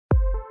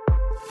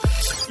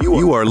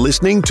You are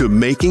listening to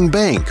Making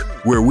Bank,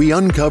 where we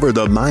uncover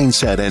the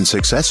mindset and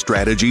success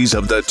strategies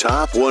of the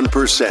top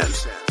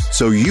 1%,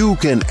 so you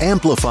can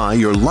amplify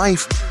your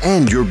life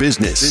and your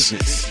business.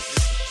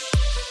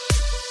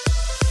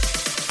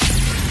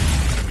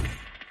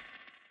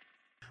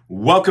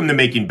 Welcome to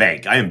Making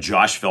Bank. I am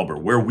Josh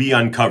Felber, where we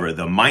uncover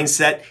the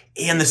mindset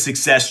and the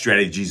success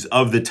strategies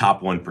of the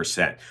top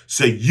 1%,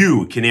 so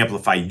you can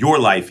amplify your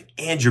life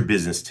and your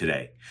business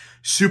today.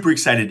 Super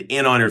excited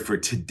and honored for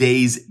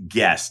today's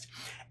guest.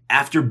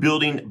 After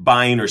building,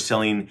 buying, or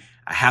selling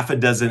a half a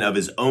dozen of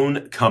his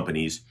own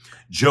companies,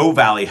 Joe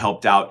Valli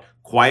helped out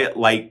Quiet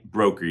Light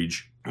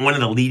Brokerage, one of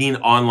the leading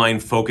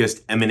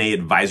online-focused M&A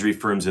advisory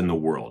firms in the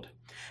world.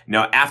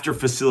 Now, after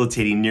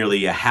facilitating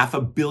nearly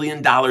 $500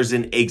 million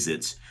in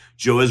exits,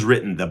 Joe has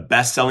written the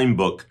best-selling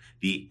book,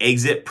 The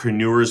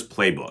Exitpreneur's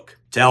Playbook,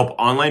 to help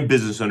online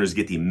business owners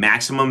get the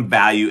maximum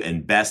value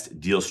and best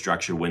deal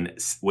structure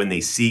when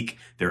they seek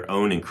their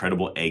own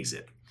incredible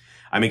exit.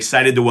 I'm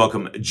excited to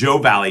welcome Joe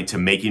Valli to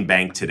Making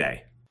Bank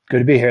today. Good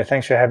to be here.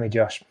 Thanks for having me,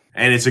 Josh.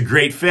 And it's a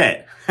great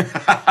fit.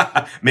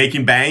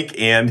 Making Bank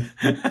and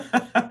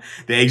The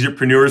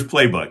Exitpreneur's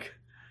Playbook.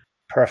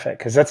 Perfect,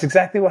 because that's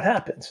exactly what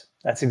happens.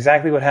 That's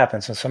exactly what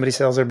happens when somebody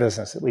sells their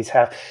business. At least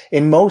half,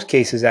 in most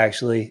cases,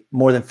 actually,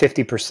 more than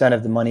 50%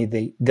 of the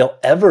money they'll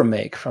ever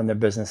make from their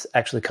business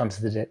actually comes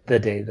the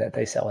day that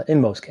they sell it, in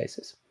most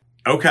cases.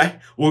 Okay.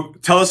 Well,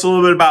 tell us a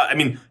little bit about,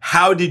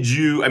 how did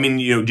you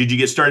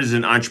get started as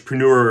an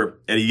entrepreneur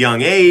at a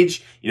young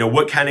age?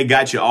 What kind of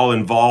got you all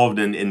involved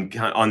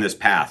on this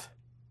path?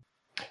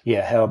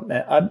 Yeah, hell,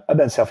 I've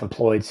been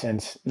self-employed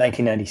since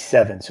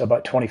 1997, so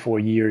about 24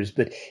 years.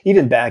 But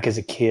even back as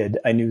a kid,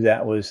 I knew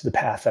that was the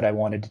path that I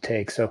wanted to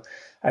take. So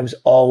I was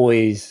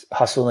always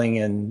hustling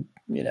and,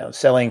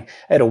 selling.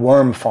 I had a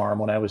worm farm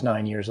when I was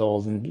 9 years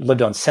old and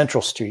lived on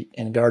Central Street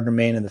in Gardner,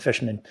 Maine, and the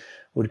fishermen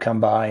would come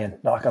by and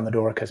knock on the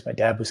door because my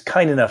dad was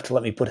kind enough to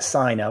let me put a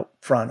sign out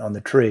front on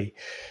the tree.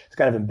 It's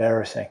kind of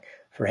embarrassing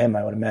for him,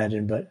 I would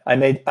imagine. But I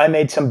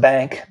made some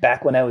bank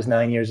back when I was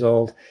 9 years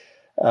old.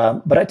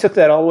 But I took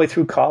that all the way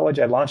through college.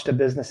 I launched a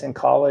business in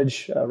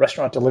college, a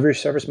restaurant delivery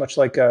service, much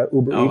like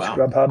Uber Eats, wow.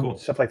 Grubhub, cool.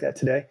 Stuff like that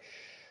today.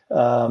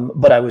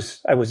 But I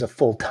was a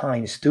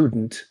full-time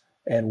student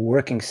and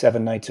working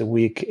 7 nights a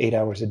week, 8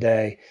 hours a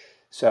day.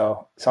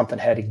 So something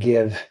had to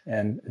give,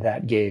 and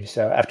that gave.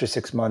 So after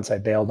 6 months, I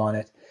bailed on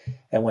it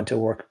and went to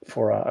work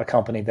for a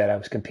company that I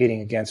was competing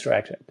against. Or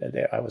actually,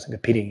 I wasn't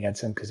competing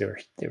against them because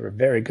they were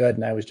very good,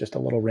 and I was just a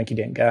little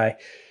rinky-dink guy.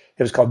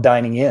 It was called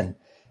Dining In.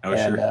 Oh,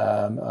 and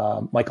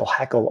sure. Michael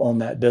Hackel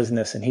owned that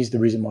business, and he's the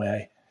reason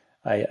why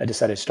I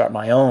decided to start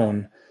my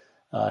own,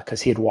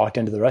 because he had walked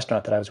into the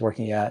restaurant that I was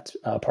working at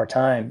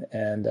part-time,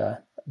 and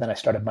then I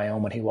started my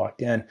own when he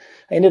walked in.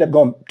 I ended up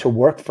going to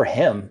work for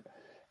him,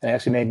 and I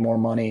actually made more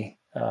money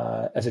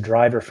as a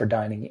driver for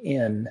Dining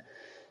In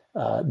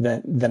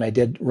than I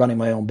did running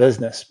my own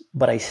business.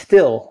 But I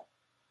still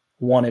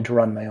wanted to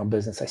run my own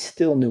business. I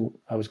still knew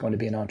I was going to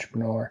be an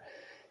entrepreneur.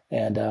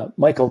 And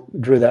Michael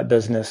grew that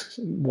business,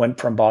 went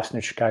from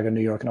Boston to Chicago,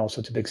 New York, and all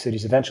sorts of big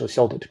cities, eventually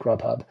sold it to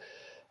Grubhub.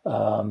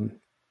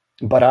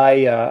 But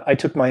I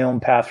took my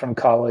own path from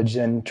college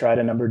and tried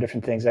a number of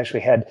different things. I actually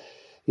had,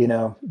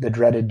 the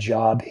dreaded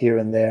job here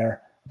and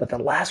there. But the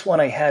last one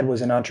I had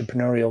was an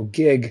entrepreneurial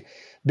gig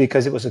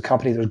because it was a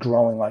company that was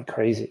growing like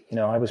crazy.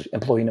 I was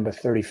employee number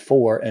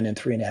 34, and in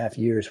 3.5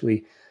 years,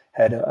 we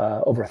had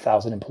over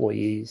 1,000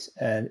 employees,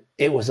 and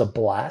it was a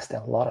blast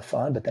and a lot of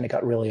fun. But then it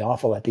got really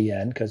awful at the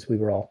end because we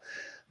were all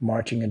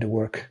marching into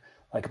work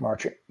like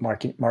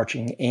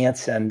marching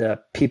ants. And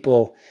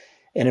people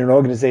in an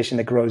organization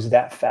that grows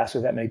that fast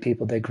with that many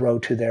people, they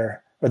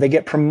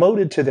get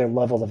promoted to their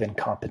level of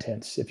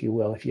incompetence, if you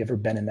will, if you've ever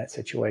been in that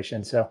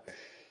situation. So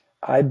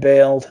I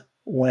bailed,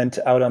 went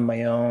out on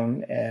my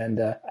own, and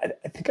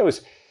I think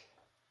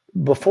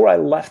before I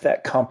left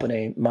that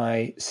company,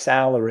 my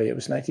salary, it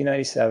was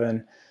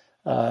 1997.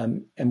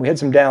 And we had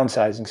some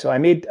downsizing. So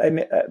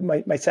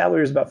my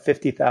salary was about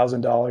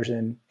 $50,000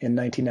 in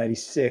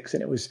 1996.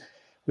 And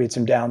we had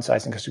some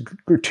downsizing because we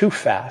grew too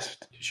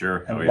fast. Sure.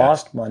 And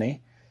lost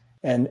money,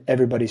 and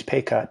everybody's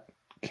pay cut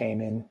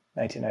came in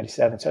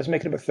 1997. So I was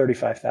making about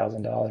 $35,000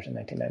 in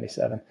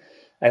 1997.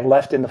 I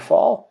left in the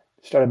fall,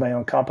 started my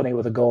own company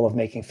with a goal of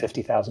making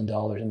 $50,000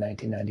 in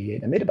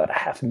 1998. I made about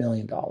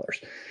 $500,000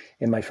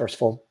 in my first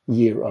full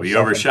year of You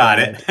overshot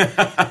it.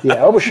 Yeah, I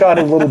overshot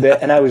it a little bit,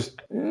 and I was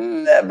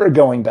never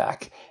going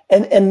back.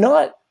 And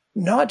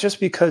not just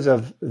because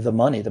of the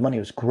money. The money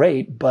was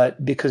great,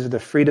 but because of the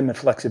freedom and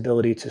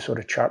flexibility to sort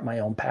of chart my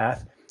own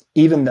path,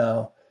 even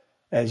though,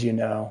 as you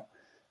know,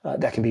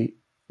 that can be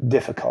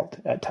difficult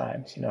at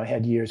times. I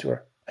had years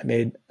where I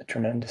made a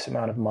tremendous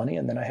amount of money,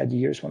 and then I had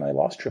years when I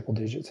lost triple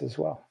digits as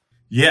well.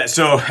 Yeah.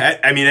 So,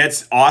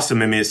 that's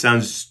awesome. It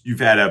sounds you've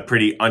had a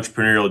pretty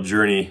entrepreneurial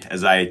journey,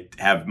 as I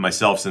have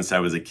myself since I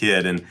was a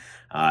kid. And,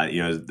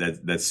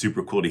 that's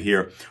super cool to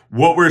hear.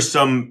 What were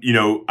some,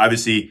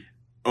 obviously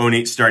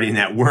starting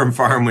that worm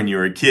farm when you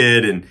were a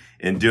kid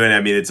and doing,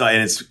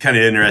 it's kind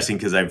of interesting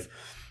because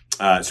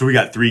so we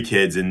got 3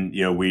 kids, and,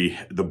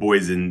 the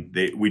boys, and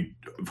we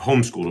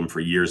homeschooled them for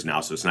years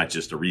now, so it's not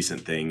just a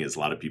recent thing as a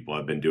lot of people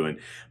have been doing.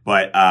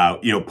 But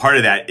part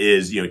of that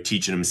is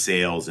teaching them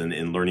sales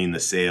and learning the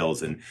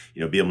sales and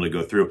be able to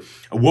go through.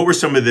 What were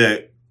some of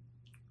the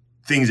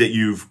things that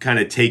you've kind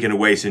of taken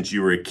away since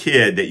you were a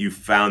kid that you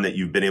found that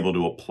you've been able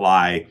to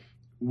apply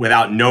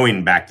without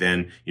knowing back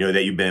then,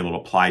 that you've been able to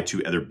apply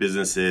to other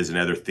businesses and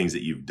other things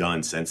that you've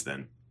done since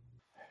then?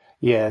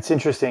 Yeah, it's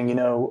interesting.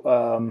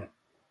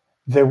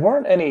 There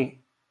weren't any.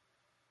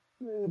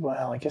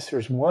 Well, I guess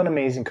there's one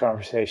amazing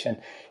conversation.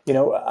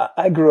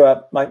 I grew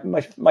up,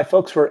 my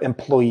folks were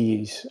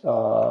employees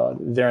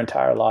their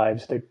entire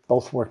lives. They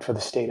both worked for the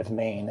state of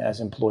Maine as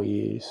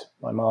employees.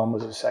 My mom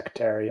was a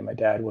secretary and my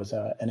dad was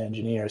an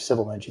engineer, a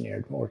civil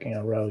engineer working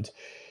on roads.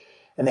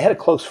 And they had a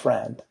close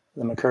friend,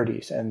 the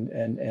McCurdy's.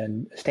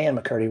 And Stan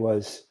McCurdy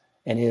was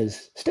and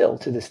is still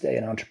to this day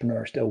an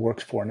entrepreneur, still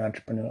works for an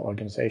entrepreneurial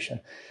organization,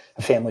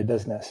 a family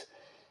business.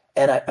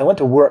 And I went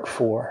to work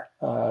for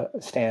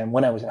Stan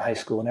when I was in high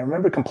school, and I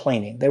remember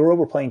complaining. They were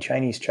over playing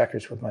Chinese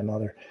checkers with my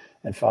mother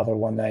and father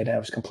one night, and I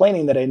was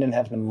complaining that I didn't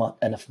have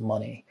enough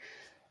money.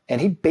 And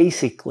he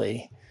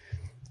basically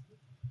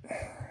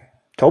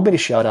told me to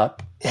shut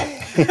up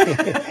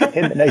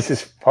in the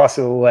nicest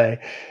possible way,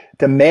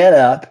 to man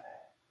up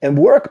and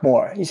work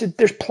more. He said,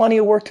 there's plenty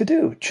of work to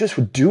do.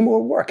 Just do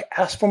more work.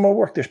 Ask for more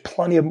work. There's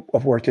plenty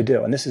of work to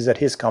do. And this is at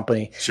his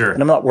company. Sure. And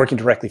I'm not working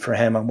directly for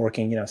him. I'm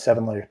working,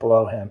 7 layers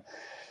below him.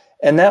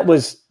 And that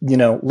was,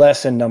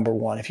 lesson number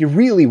one. If you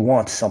really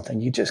want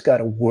something, you just got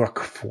to work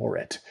for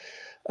it.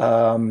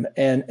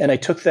 And I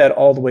took that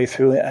all the way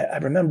through. I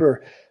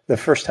remember the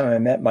first time I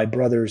met my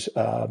brother's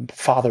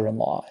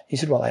father-in-law. He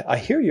said, well, I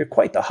hear you're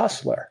quite the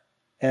hustler.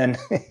 And,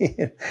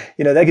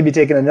 that could be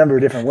taken a number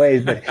of different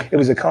ways, but it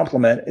was a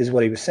compliment is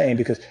what he was saying,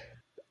 because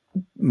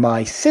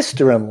my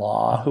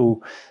sister-in-law,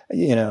 who,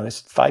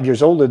 is 5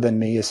 years older than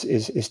me,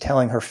 is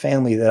telling her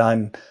family that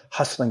I'm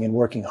hustling and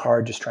working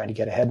hard, just trying to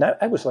get ahead. And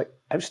I was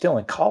still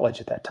in college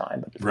at that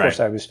time, but of course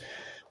I was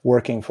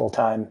working full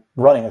time,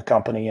 running a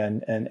company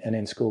and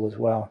in school as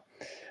well.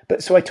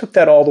 But so I took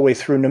that all the way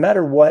through. No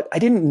matter what, I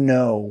didn't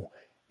know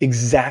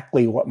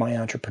exactly what my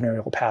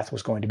entrepreneurial path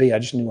was going to be. I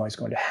just knew I was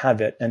going to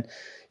have it. And,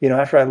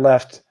 after I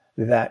left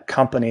that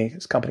company,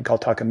 this company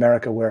called Talk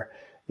America, where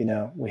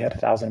we had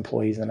 1,000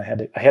 employees, and I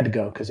had to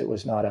go because it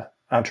was not an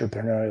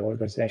entrepreneurial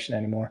organization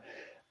anymore.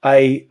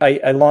 I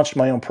launched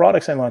my own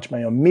products. I launched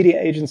my own media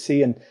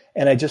agency, and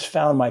I just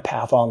found my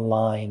path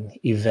online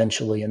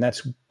eventually. And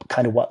that's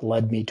kind of what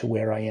led me to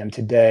where I am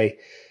today.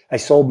 I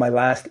sold my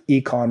last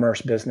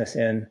e-commerce business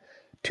in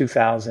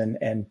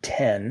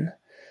 2010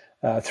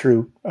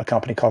 through a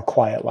company called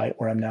Quiet Light,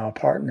 where I'm now a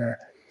partner.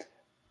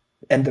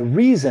 And the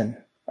reason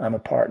I'm a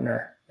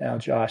partner now,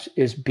 Josh,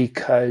 is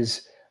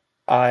because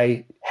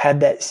I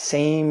had that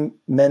same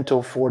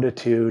mental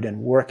fortitude and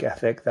work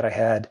ethic that I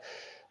had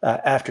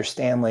after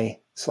Stanley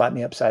slapped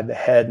me upside the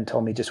head and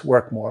told me just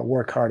work more,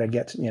 work harder,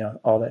 get,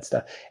 all that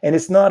stuff. And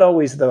it's not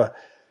always the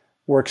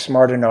work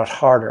smarter, not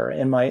harder.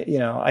 And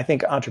I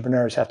think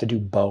entrepreneurs have to do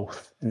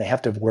both, and they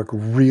have to work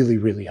really,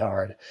 really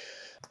hard.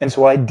 And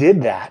so I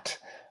did that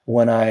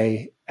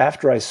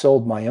after I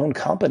sold my own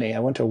company. I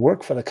went to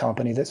work for the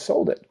company that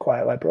sold it,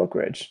 Quiet Light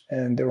Brokerage.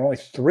 And there were only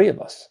 3 of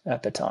us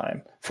at the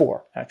time,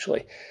 4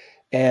 actually.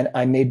 And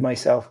I made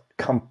myself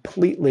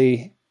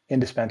completely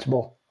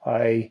indispensable.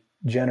 I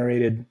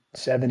generated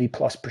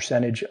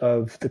 70+%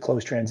 of the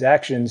closed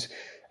transactions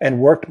and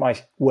worked my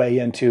way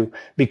into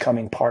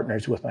becoming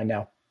partners with my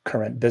now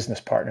current business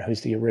partner,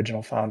 who's the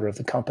original founder of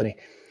the company.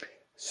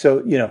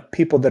 So,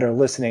 people that are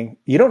listening,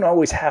 you don't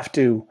always have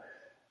to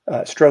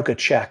stroke a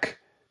check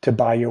to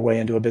buy your way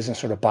into a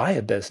business or to buy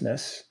a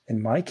business.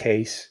 In my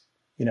case,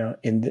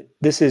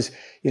 this is,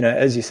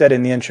 as you said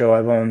in the intro,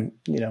 I've owned,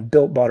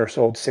 built, bought, or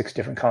sold 6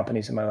 different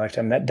companies in my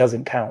lifetime. That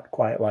doesn't count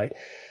Quiet Light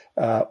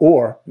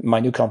or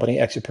my new company,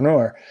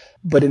 Exipreneur.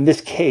 But in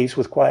this case,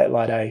 with Quiet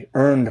Light, I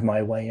earned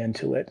my way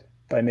into it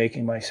by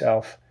making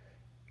myself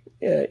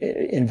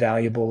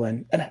invaluable.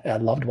 And I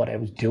loved what I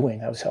was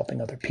doing. I was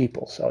helping other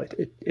people. So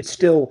it's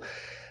still,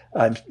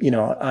 I'm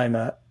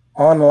a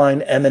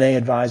online M&A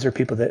advisor,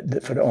 people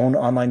that for own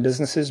online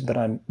businesses, but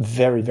I'm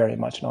very, very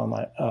much an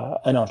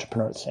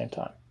entrepreneur at the same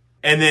time.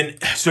 And then,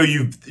 so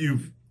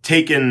you've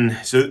taken,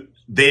 so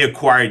they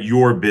acquired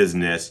your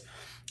business,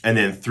 and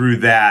then through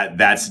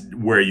that's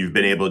where you've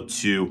been able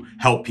to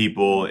help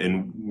people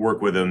and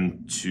work with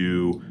them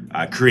to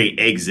create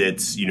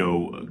exits,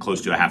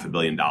 close to $500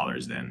 million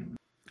then.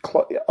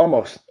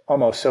 Almost.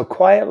 So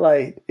Quiet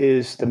Light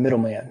is the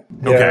middleman.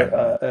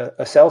 They're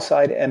a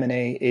sell-side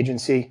M&A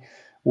agency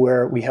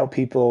where we help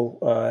people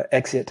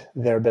exit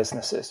their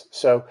businesses.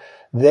 So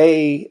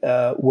they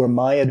were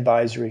my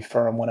advisory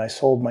firm when I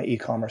sold my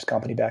e-commerce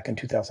company back in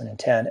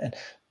 2010, and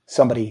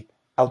somebody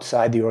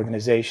outside the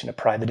organization, a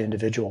private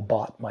individual,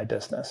 bought my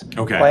business.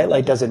 Okay. Quiet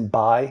Light doesn't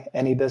buy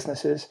any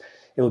businesses.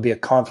 It would be a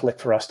conflict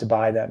for us to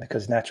buy them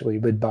because naturally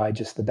we'd buy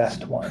just the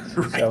best ones.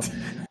 Right. So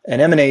an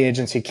M&A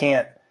agency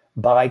can't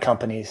buy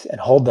companies and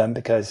hold them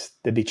because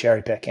they'd be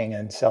cherry picking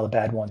and sell the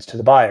bad ones to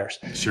the buyers.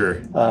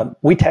 Sure.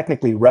 We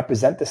technically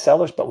represent the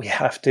sellers, but we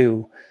have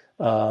to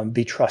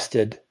be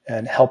trusted,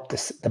 and help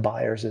the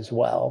buyers as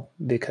well.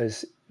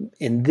 Because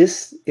in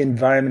this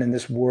environment, in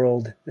this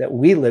world that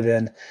we live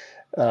in,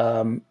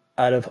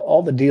 out of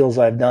all the deals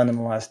I've done in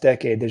the last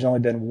decade, there's only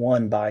been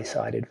one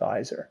buy-side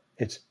advisor.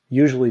 It's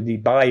usually the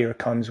buyer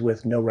comes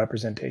with no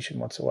representation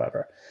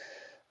whatsoever.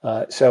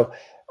 So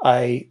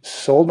I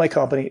sold my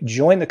company,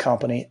 joined the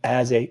company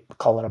as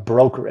call it a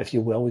broker, if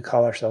you will. We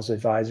call ourselves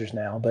advisors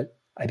now, but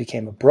I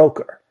became a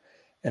broker.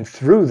 And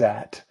through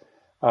that,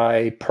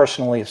 I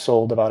personally have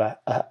sold about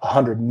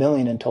 100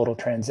 million in total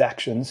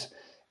transactions,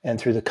 and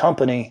through the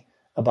company,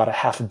 about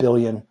 $500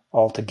 million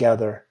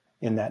altogether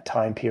in that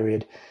time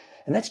period.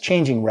 And that's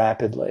changing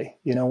rapidly.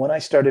 When I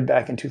started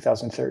back in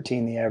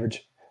 2013, the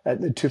average,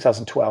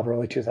 2012,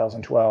 early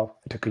 2012, I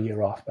took a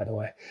year off, by the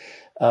way.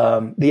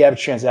 The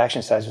average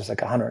transaction size was like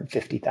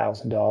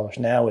 $150,000.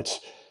 Now it's,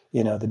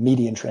 the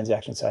median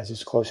transaction size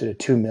is closer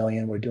to $2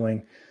 million. We're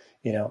doing,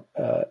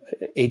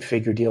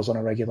 8-figure deals on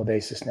a regular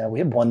basis now. We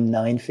have one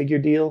 9-figure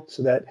deal,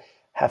 so that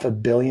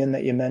 $500 million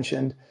that you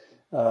mentioned,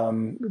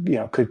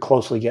 could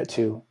closely get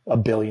to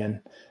 $1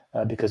 billion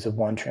because of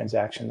one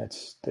transaction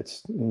that's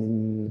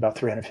about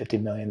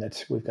 $350 million.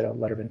 We've got a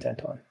letter of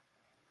intent on.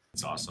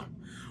 That's awesome.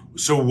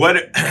 So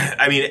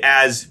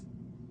as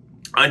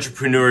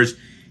entrepreneurs,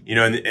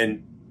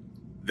 and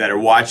that are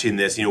watching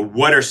this,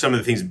 what are some of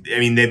the things,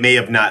 they may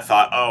have not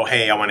thought, oh,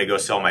 hey, I want to go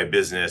sell my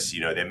business.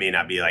 They may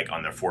not be like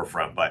on the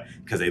forefront, but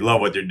because they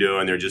love what they're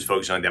doing, they're just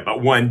focused on that.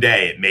 But one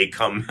day it may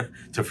come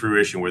to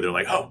fruition where they're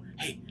like, oh,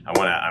 hey,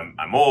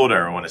 I'm old,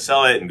 or I want to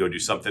sell it and go do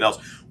something else.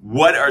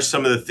 What are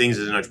some of the things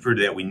as an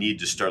entrepreneur that we need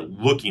to start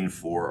looking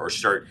for or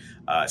start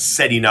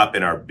setting up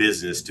in our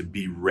business to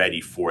be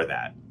ready for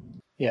that?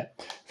 Yeah.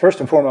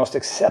 First and foremost,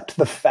 accept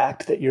the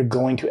fact that you're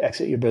going to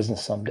exit your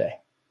business someday.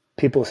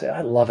 People say,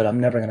 I love it, I'm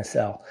never going to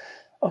sell.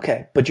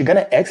 Okay, but you're going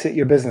to exit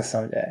your business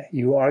someday.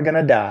 You are going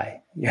to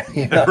die. You're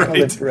not going to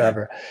live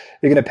forever.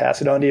 You're going to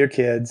pass it on to your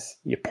kids.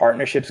 Your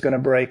partnership's going to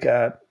break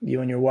up.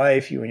 You and your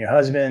wife, you and your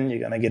husband, you're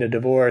going to get a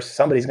divorce.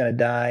 Somebody's going to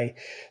die.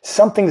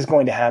 Something's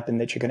going to happen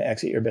that you're going to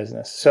exit your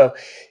business. So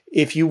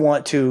if you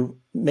want to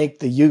make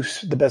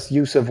the best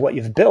use of what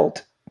you've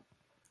built,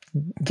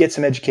 get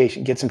some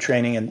education, get some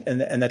training.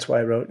 And that's why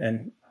I wrote,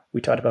 and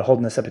we talked about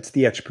holding this up, it's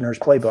the Entrepreneur's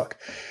Playbook.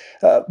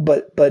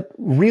 But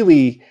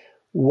really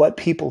what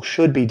people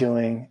should be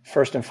doing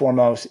first and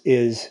foremost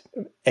is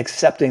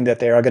accepting that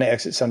they are going to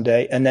exit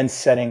someday, and then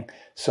setting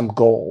some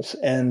goals.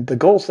 And the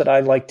goals that I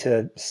like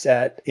to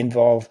set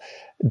involve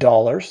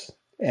dollars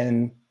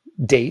and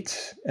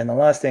dates. And the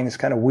last thing is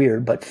kind of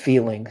weird, but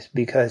feelings,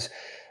 because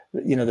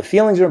the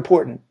feelings are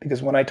important.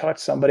 Because when I talk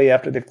to somebody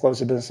after they've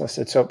closed the business, I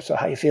said, so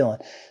how you feeling?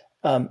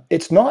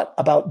 It's not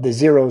about the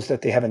zeros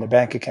that they have in their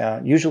bank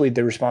account. Usually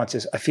the response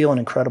is, I feel an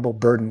incredible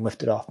burden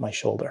lifted off my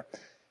shoulder.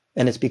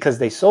 And it's because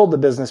they sold the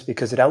business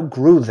because it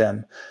outgrew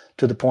them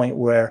to the point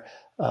where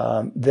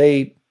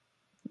they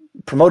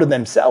promoted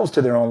themselves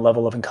to their own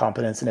level of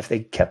incompetence. And if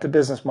they kept the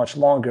business much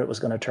longer, it was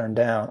going to turn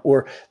down.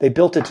 Or they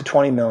built it to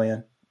 20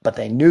 million, but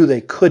they knew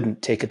they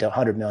couldn't take it to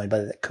 100 million,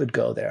 but they could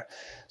go there.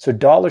 So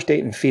dollars,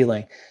 date, and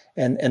feeling.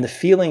 And the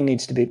feeling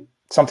needs to be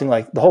something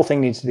like, the whole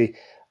thing needs to be,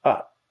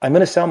 I'm going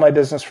to sell my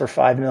business for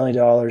 $5 million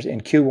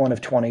in Q1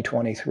 of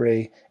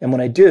 2023. And when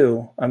I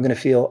do, I'm going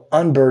to feel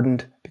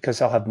unburdened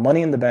because I'll have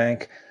money in the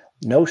bank,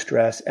 no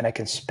stress, and I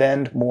can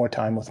spend more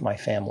time with my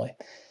family.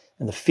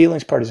 And the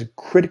feelings part is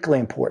critically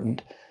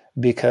important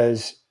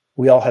because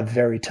we all have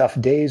very tough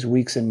days,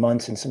 weeks, and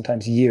months, and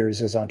sometimes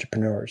years as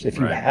entrepreneurs. If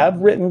you have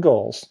written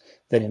goals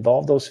that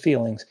involve those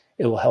feelings,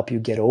 it will help you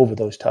get over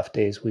those tough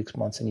days, weeks,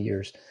 months, and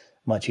years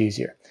much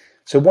easier.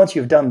 So once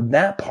you've done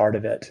that part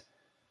of it,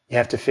 you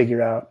have to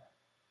figure out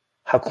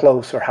how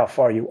close or how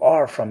far you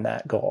are from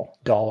that goal,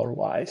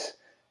 dollar-wise.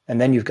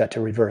 And then you've got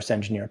to reverse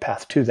engineer a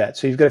path to that.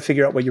 So you've got to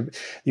figure out what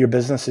your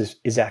business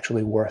is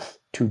actually worth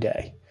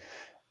today.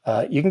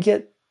 You can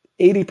get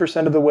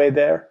 80% of the way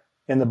there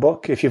in the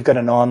book. If you've got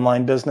an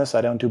online business,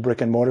 I don't do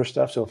brick and mortar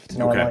stuff. So if it's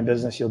an online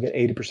business, you'll get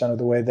 80% of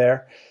the way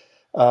there.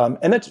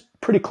 And that's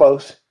pretty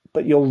close,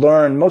 but you'll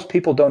learn. Most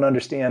people don't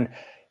understand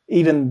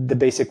even the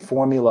basic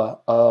formula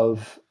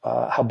of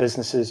how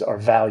businesses are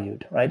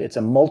valued, right? It's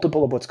a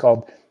multiple of what's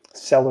called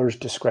seller's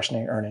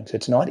discretionary earnings.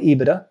 It's not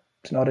EBITDA.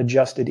 It's not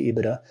adjusted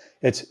EBITDA.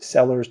 It's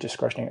seller's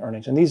discretionary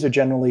earnings. And these are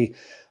generally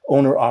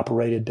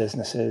owner-operated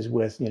businesses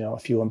with, a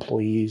few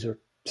employees or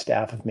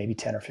staff of maybe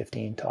 10 or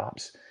 15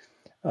 tops.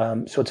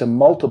 So it's a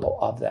multiple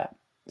of that.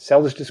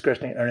 Seller's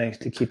discretionary earnings,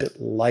 to keep it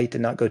light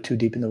and not go too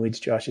deep in the weeds,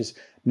 Josh, is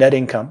net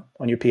income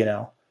on your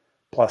P&L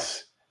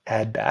plus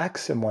add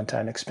backs and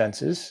one-time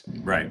expenses.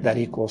 Right. That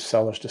equals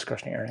seller's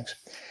discretionary earnings.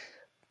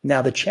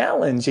 Now, the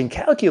challenge in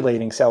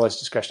calculating seller's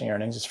discretionary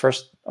earnings is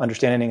first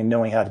understanding and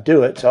knowing how to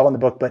do it. It's all in the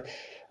book, but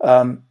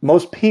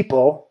most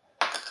people,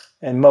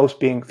 and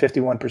most being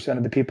 51%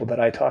 of the people that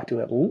I talk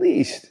to at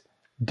least,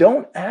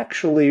 don't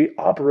actually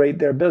operate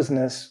their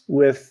business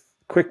with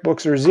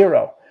QuickBooks or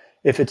Xero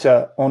if it's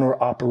a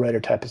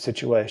owner-operator type of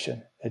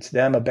situation. It's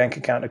them, a bank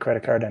account, a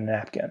credit card, and a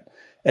napkin.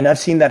 And I've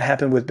seen that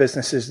happen with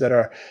businesses that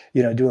are,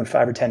 doing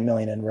 5 or 10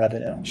 million in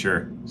revenue.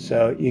 Sure.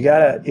 So you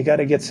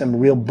gotta get some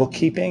real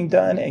bookkeeping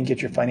done and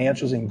get your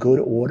financials in good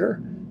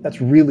order. That's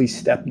really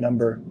step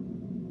number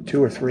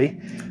 2 or 3,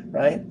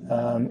 right?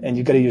 And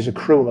you got to use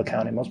accrual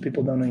accounting. Most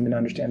people don't even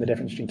understand the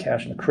difference between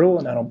cash and accrual,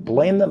 and I don't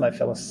blame them. I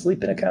fell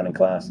asleep in accounting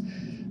class,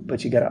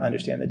 but you got to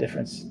understand the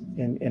difference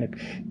in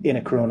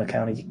accrual and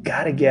accounting. You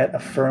got to get a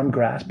firm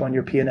grasp on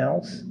your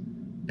P&Ls,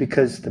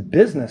 because the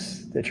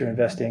business that you're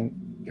investing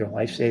your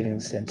life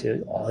savings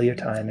into, all your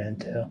time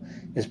into,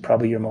 is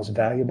probably your most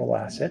valuable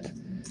asset.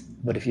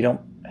 But if you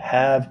don't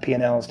have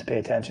P&Ls to pay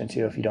attention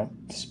to, if you don't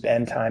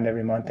spend time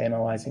every month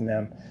analyzing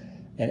them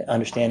and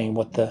understanding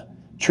what the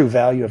true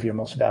value of your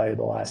most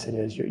valuable asset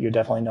is, you're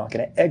definitely not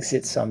going to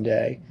exit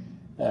someday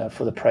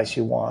for the price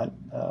you want,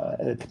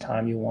 at the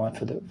time you want,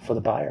 for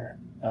the buyer,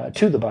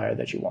 to the buyer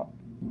that you want.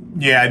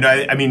 Yeah, no,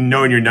 I mean,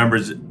 knowing your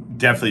numbers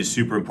definitely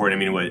super important.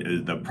 I mean,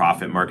 what the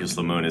prophet Marcus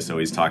Lemonis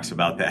always talks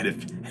about that.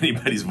 If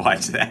anybody's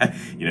watched that,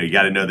 you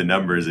got to know the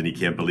numbers, and you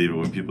can't believe it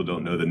when people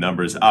don't know the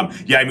numbers.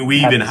 Yeah, I mean,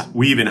 we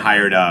even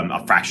hired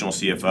a fractional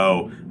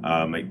CFO,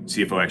 like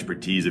CFO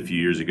expertise a few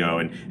years ago,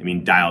 and I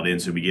mean, dialed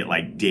in, so we get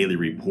like daily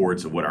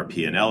reports of what our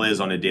P&L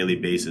is on a daily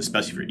basis,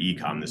 especially for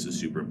e-com. This is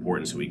super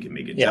important, so we can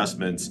make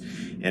adjustments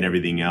and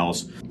everything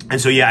else.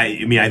 And so, yeah,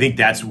 I mean, I think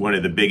that's one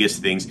of the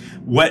biggest things.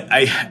 What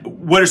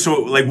are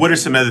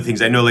some other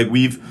things? I know, like,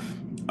 we've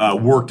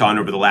worked on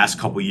over the last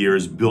couple of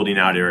years, building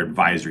out our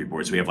advisory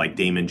board. So we have like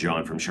Damon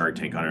John from Shark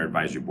Tank on our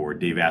advisory board,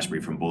 Dave Asprey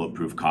from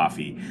Bulletproof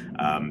Coffee,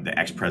 the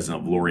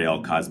ex-president of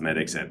L'Oreal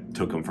Cosmetics that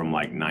took them from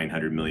like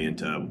 900 million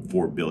to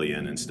 4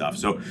 billion and stuff.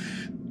 So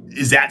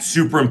is that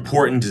super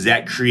important? Does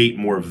that create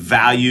more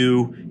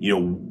value,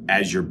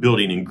 as you're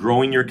building and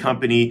growing your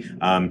company,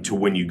 to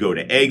when you go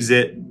to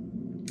exit?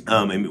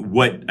 And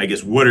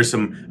what are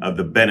some of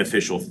the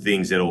beneficial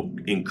things that'll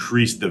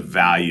increase the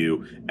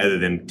value, other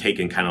than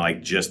taking kind of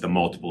like just the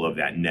multiple of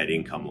that net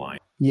income line?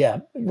 Yeah,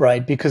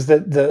 right. Because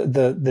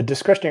the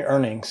discretionary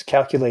earnings,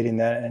 calculating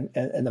that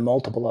and the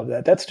multiple of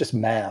that, that's just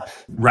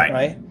math.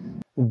 Right.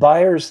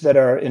 Buyers that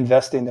are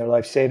investing their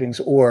life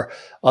savings or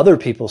other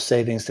people's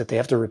savings that they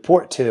have to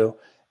report to,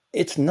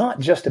 it's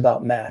not just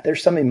about math.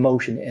 There's some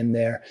emotion in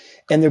there,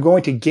 and they're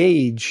going to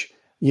gauge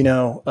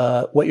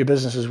what your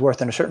business is worth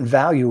in a certain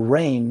value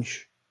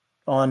range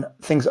on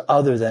things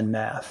other than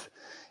math.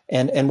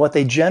 And what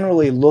they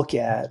generally look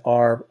at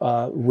are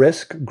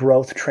risk,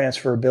 growth,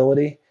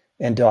 transferability,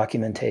 and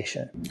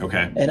documentation.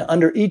 Okay. And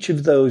under each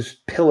of those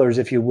pillars,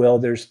 if you will,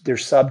 there's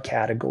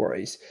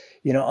subcategories.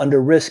 Under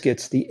risk,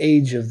 it's the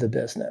age of the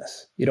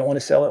business. You don't want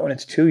to sell it when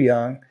it's too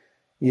young.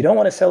 You don't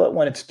want to sell it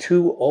when it's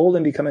too old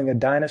and becoming a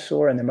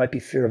dinosaur, and there might be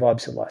fear of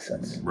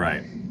obsolescence.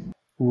 Right.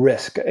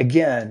 Risk,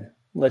 again,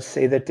 let's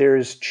say that there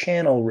is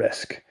channel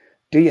risk.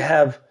 Do you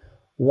have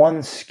one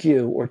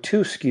SKU or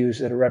 2 SKUs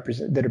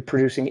that are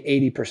producing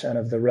 80%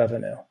 of the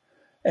revenue?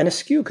 And a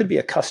SKU could be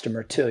a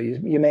customer too.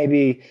 You may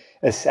be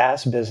a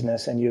SaaS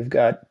business and you've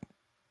got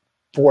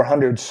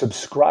 400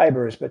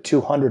 subscribers, but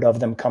 200 of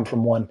them come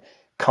from one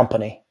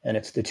company, and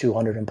it's the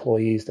 200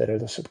 employees that are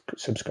the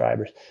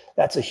subscribers.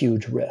 That's a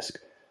huge risk.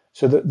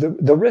 So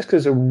the risk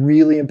is a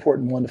really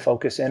important one to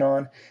focus in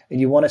on,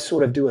 and you want to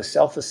sort of do a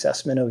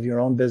self-assessment of your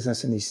own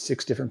business in these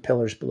 6 different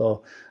pillars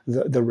below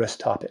the risk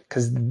topic,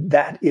 because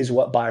that is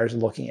what buyers are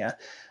looking at.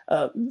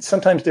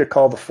 Sometimes they're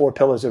called the 4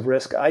 pillars of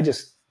risk. I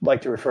just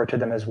like to refer to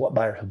them as what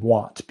buyers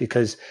want,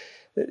 because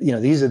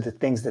these are the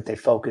things that they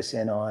focus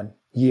in on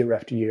year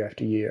after year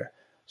after year.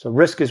 So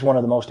risk is one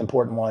of the most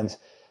important ones.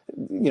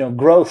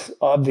 Growth,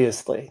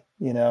 obviously,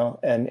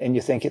 and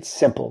you think it's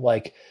simple,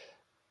 like,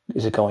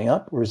 is it going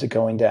up or is it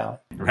going down?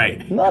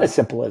 Right. Not as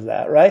simple as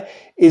that, right?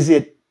 Is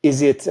it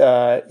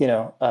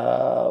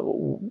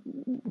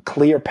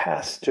clear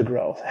paths to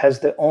growth? Has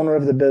the owner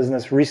of the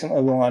business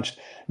recently launched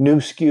new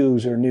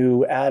SKUs or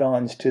new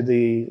add-ons to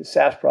the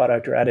SaaS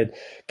product, or added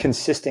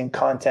consistent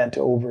content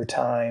over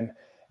time,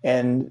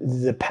 and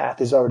the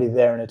path is already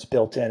there and it's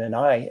built in, and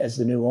I, as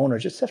the new owner,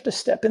 just have to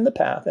step in the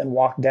path and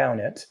walk down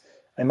it?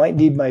 I might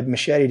need my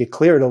machete to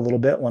clear it a little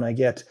bit when I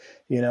get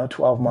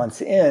 12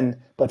 months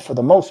in, but for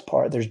the most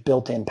part, there's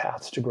built-in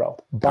paths to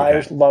growth.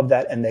 Buyers love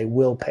that, and they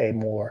will pay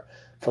more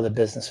for the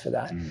business for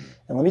that. And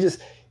let me just,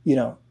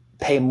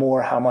 pay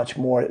more, how much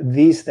more?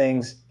 These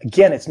things,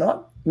 again, it's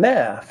not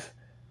math,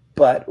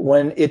 but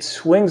when it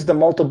swings the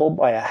multiple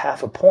by a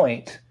 0.5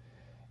 point,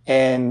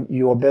 and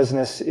your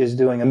business is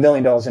doing $1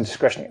 million in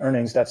discretionary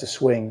earnings, that's a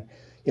swing,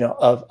 you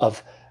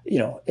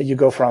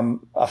go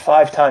from a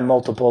 5-time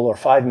multiple or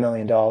 $5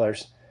 million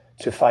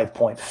to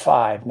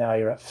 5.5. Now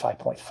you're at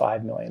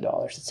 $5.5 million.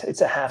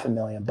 It's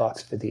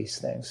 $500,000 for these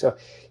things. So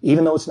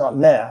even though it's not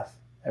math,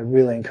 I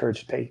really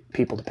encourage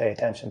people to pay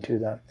attention to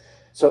them.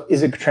 So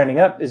is it trending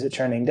up? Is it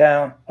trending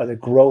down? Are there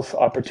growth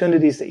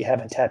opportunities that you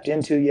haven't tapped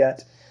into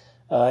yet?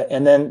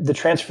 And then the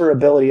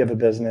transferability of a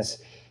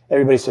business.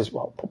 Everybody says,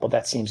 well,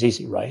 that seems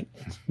easy, right?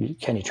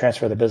 Can you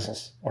transfer the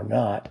business or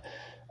not?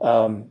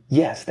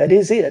 Yes, that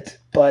is it.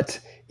 But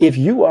if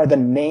you are the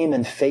name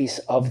and face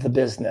of the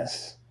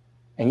business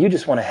and you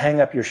just want to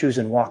hang up your shoes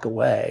and walk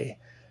away,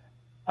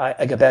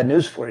 I got bad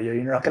news for you.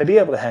 You're not going to be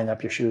able to hang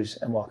up your shoes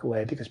and walk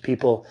away, because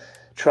people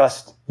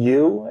trust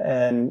you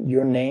and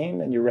your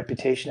name and your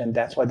reputation, and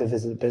that's why they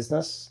visit the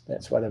business.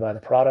 That's why they buy the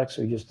products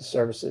or use the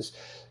services.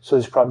 So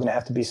there's probably going to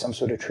have to be some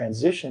sort of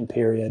transition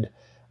period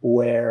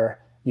where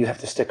you have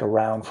to stick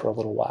around for a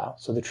little while.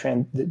 So the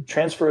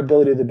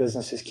transferability of the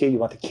business is key. You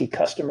want the key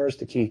customers,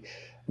 the key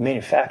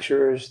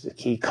manufacturers, the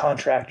key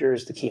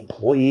contractors, the key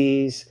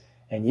employees,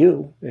 and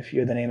you, if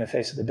you're the name and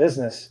face of the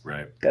business,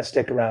 right, got to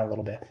stick around a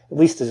little bit, at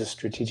least as a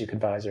strategic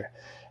advisor.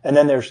 And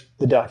then there's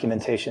the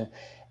documentation.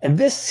 And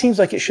this seems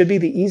like it should be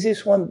the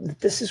easiest one.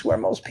 This is where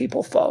most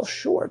people fall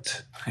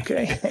short.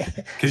 Okay.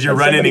 Because you're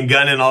running and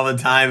gunning all the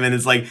time, and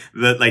it's like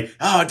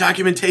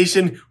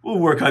documentation, we'll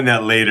work on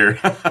that later.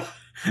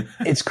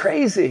 It's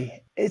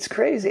crazy. It's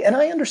crazy. And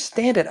I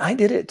understand it. I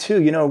did it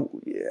too. You know,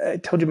 I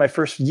told you my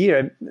first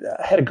year,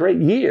 I had a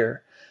great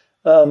year.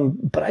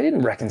 But I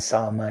didn't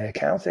reconcile my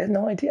accounts. I had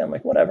no idea. I'm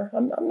like, whatever.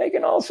 I'm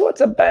making all sorts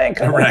of bank.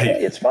 I'm right.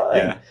 Okay, it's fine.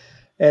 Yeah.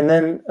 And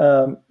then,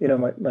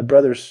 my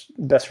brother's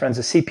best friend's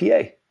a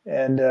CPA.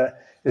 And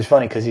it's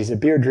funny because he's a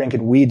beer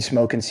drinking, weed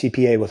smoking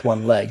CPA with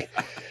one leg.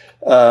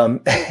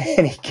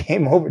 And he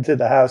came over to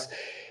the house,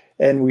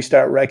 and we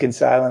start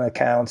reconciling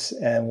accounts,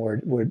 and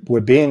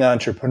we're being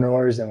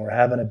entrepreneurs, and we're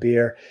having a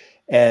beer.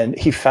 And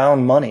he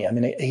found money. I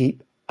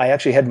mean, I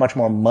actually had much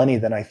more money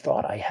than I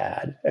thought I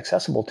had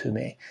accessible to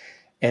me.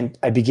 And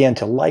I began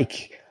to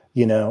like,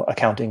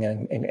 accounting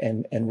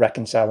and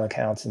reconciling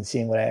accounts and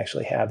seeing what I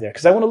actually have there.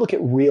 Because I want to look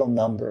at real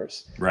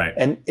numbers. Right.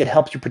 And it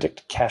helps you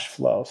predict cash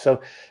flow. So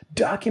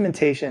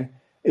documentation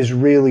is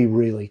really,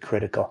 really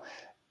critical.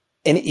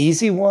 An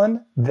easy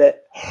one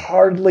that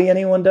hardly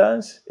anyone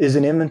does is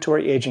an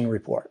inventory aging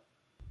report.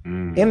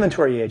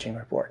 Inventory aging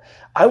report.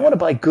 I want to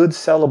buy good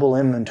sellable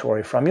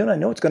inventory from you, and I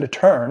know it's going to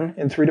turn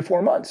in 3 to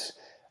 4 months.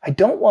 I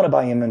don't want to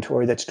buy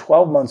inventory that's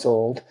 12 months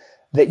old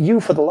that you,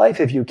 for the life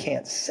of you,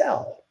 can't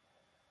sell.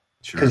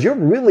 Because you're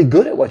really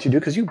good at what you do,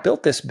 because you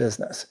built this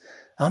business.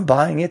 I'm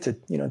buying it to,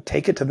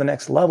 take it to the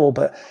next level,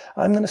 but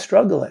I'm going to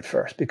struggle at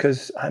first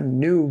because I'm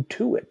new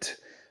to it.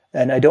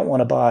 And I don't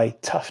want to buy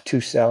tough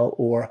to sell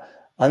or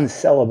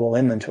unsellable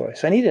inventory.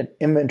 So I need an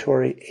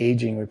inventory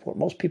aging report.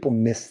 Most people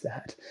miss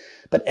that.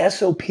 But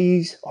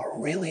SOPs are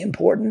really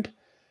important,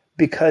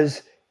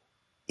 because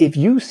if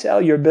you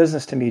sell your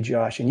business to me,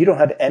 Josh, and you don't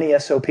have any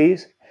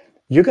SOPs,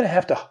 you're going to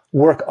have to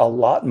work a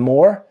lot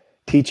more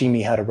teaching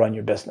me how to run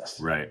your business.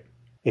 Right.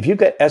 If you've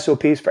got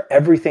SOPs for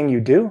everything you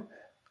do,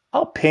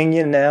 I'll ping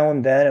you now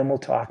and then, and we'll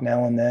talk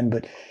now and then.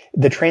 But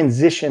the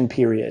transition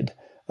period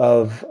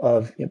of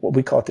what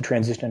we call it, the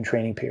transition and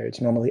training period,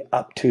 it's normally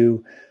up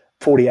to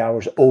 40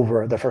 hours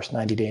over the first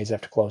 90 days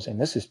after closing.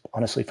 This is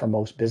honestly for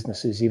most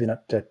businesses, even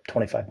up to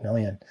 25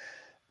 million.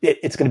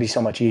 It's going to be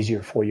so much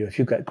easier for you if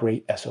you've got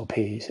great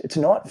SOPs. It's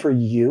not for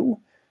you,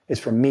 it's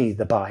for me,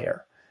 the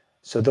buyer.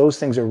 So those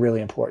things are really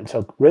important.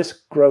 So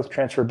risk, growth,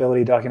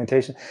 transferability,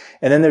 documentation.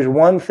 And then there's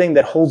one thing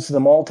that holds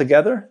them all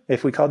together.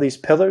 If we call these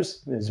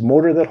pillars, there's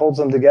motor that holds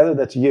them together.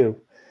 That's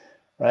you,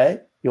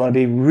 right? You want to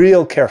be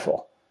real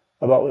careful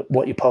about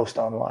what you post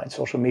online,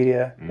 social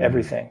media,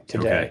 everything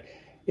today. Okay.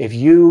 If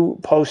you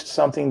post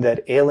something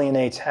that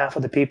alienates half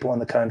of the people in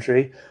the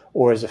country,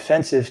 or is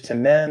offensive to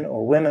men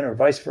or women or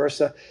vice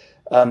versa,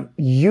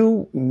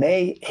 you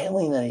may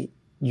alienate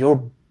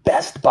your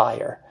best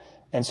buyer.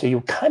 And so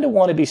you kind of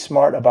want to be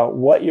smart about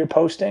what you're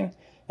posting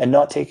and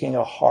not taking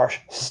a harsh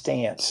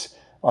stance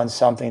on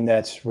something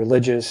that's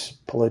religious,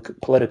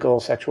 political,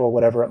 sexual,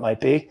 whatever it might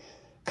be.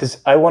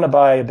 Because I want to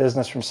buy a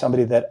business from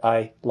somebody that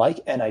I like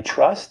and I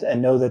trust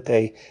and know that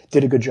they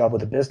did a good job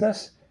with the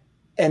business.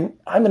 And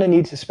I'm going to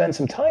need to spend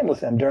some time with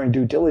them during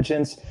due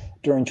diligence,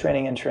 during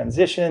training and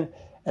transition,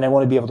 and I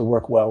want to be able to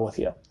work well with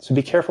you. So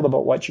be careful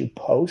about what you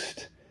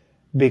post,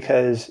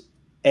 because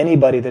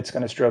anybody that's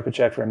going to stroke a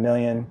check for $1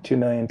 million, $2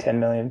 million, $10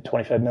 million,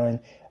 $25 million,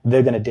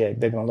 they're going to dig.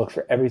 They're going to look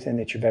for everything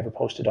that you've ever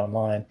posted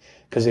online,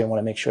 because they want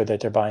to make sure that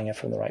they're buying it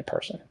from the right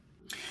person.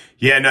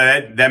 Yeah,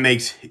 no, that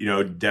makes,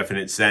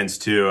 definite sense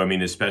too. I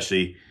mean,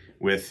 especially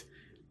with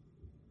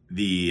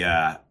the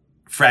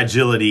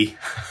fragility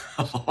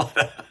of a lot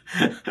of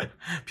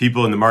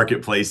people in the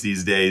marketplace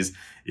these days,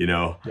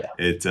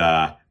 it,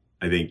 I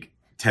think,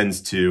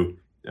 tends to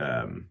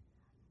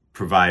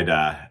provide,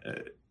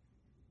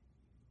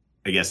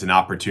 an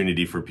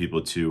opportunity for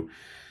people to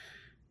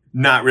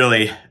not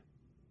really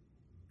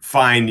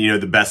find,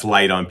 the best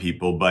light on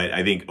people. But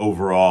I think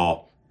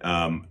overall,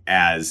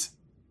 as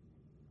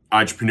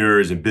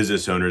entrepreneurs and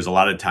business owners, a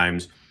lot of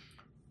times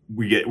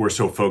we're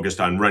so focused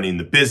on running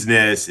the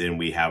business, and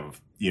we have,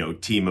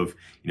 team of,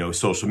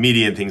 social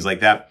media and things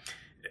like that.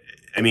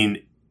 I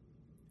mean,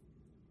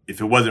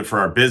 if it wasn't for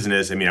our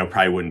business, I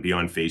probably wouldn't be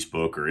on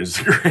Facebook or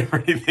Instagram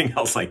or anything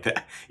else like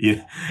that.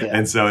 Yeah.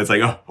 And so it's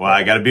like,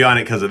 I got to be on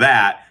it because of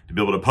that to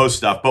be able to post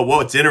stuff. But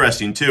what's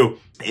interesting too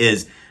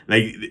is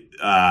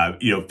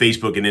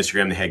Facebook and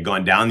Instagram, they had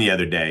gone down the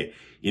other day.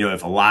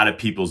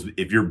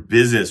 If your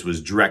business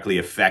was directly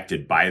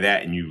affected by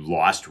that and you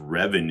lost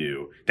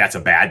revenue, that's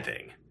a bad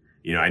thing.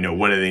 I know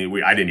one of the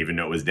things I didn't even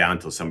know it was down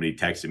until somebody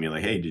texted me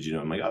like, "Hey, did you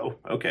know?" I'm like, "Oh,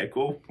 okay,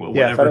 cool. Well,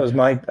 Yeah, whatever."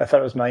 I thought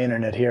it was my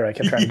internet here. I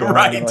kept trying to go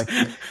Right. on. Like,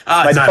 It's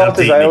my not default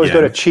is I updating always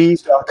go to again.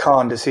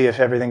 cheese.com to see if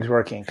everything's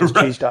working, because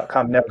Right.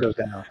 cheese.com never goes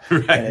down.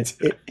 Right. And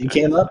it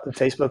came up and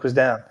Facebook was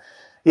down.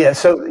 Yeah,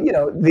 so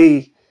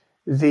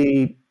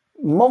the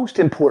most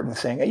important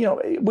thing,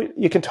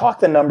 you can talk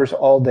the numbers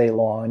all day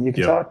long. You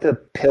can Yep. talk the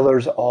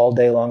pillars all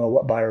day long of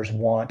what buyers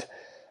want.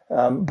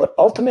 But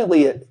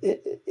ultimately,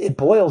 it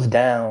boils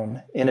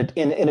down in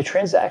a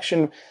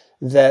transaction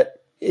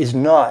that is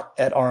not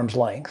at arm's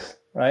length,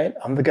 right?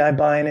 I'm the guy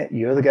buying it.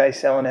 You're the guy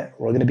selling it.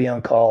 We're going to be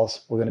on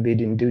calls. We're going to be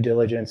doing due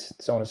diligence,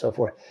 so on and so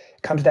forth.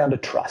 It comes down to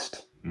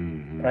trust,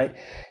 right?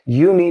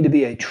 You need to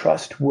be a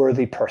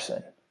trustworthy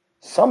person,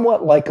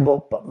 somewhat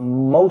likable, but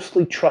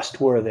mostly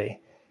trustworthy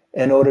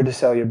in order to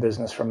sell your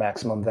business for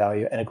maximum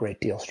value and a great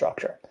deal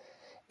structure.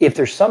 If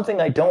there's something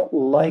I don't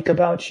like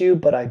about you,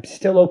 but I'm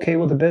still okay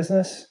with the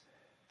business,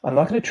 I'm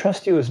not going to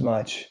trust you as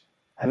much.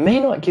 I may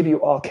not give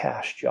you all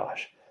cash,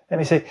 Josh. Let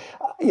me say,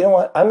 you know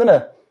what?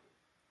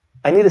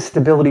 I need a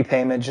stability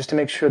payment just to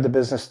make sure the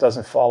business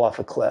doesn't fall off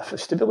a cliff. A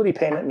stability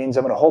payment means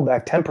I'm going to hold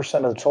back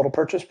 10% of the total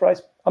purchase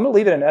price. I'm going to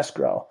leave it in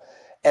escrow.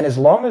 And as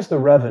long as the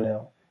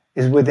revenue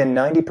is within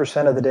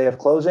 90% of the day of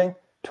closing,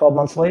 12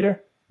 months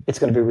later, it's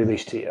going to be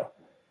released to you.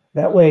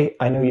 That way,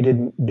 I know you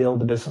didn't build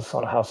the business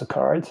on a house of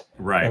cards.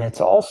 Right. And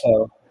it's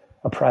also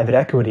a private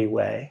equity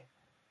way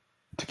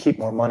to keep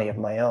more money of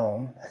my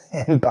own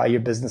and buy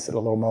your business at a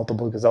low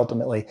multiple, because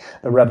ultimately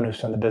the revenues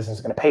from the business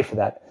is going to pay for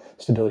that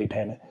stability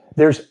payment.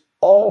 There's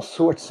all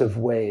sorts of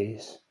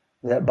ways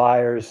that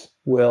buyers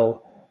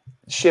will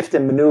shift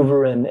and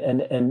maneuver and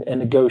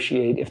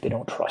negotiate if they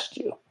don't trust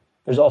you.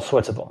 There's all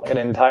sorts of them. I got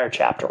an entire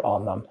chapter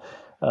on them.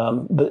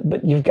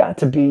 But you've got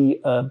to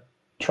be a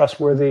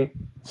trustworthy,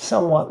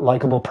 somewhat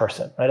likable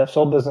person, right? I've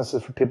sold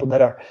businesses for people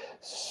that are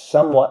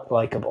somewhat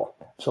likable.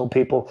 Sold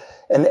people,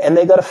 and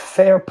they got a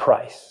fair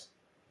price.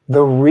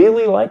 The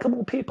really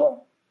likable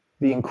people,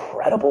 the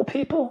incredible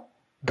people,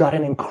 got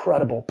an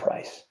incredible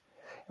price.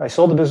 I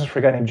sold a business for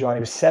a guy named John.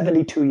 He was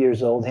 72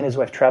 years old. He and his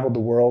wife traveled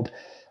the world,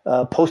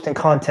 posting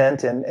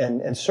content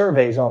and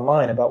surveys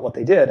online about what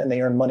they did, and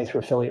they earned money through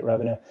affiliate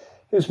revenue.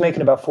 He was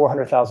making about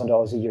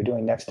 $400,000 a year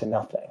doing next to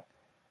nothing.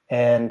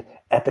 And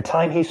at the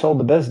time he sold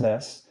the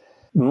business,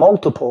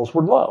 multiples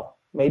were low,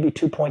 maybe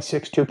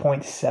 2.6,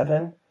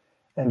 2.7.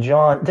 And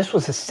John, this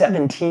was a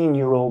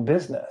 17-year-old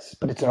business,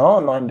 but it's an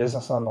online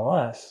business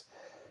nonetheless.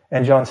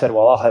 And John said,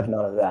 well, I'll have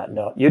none of that.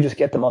 No, you just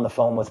get them on the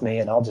phone with me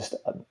and I'll just,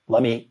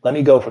 let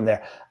me go from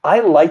there. I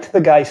liked the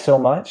guy so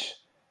much,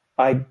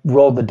 I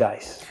rolled the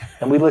dice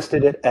and we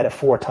listed it at a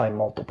 4-time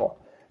multiple.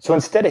 So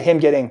instead of him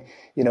getting,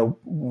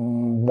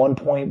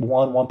 1.1,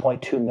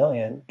 1.2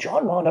 million,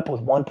 John wound up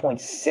with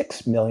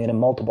 1.6 million in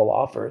multiple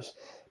offers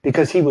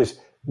because he was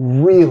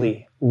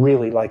really,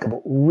 really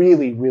likable,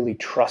 really, really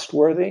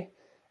trustworthy.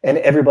 And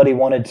everybody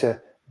wanted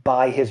to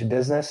buy his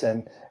business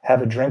and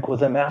have a drink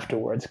with him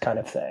afterwards, kind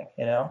of thing.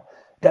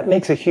 That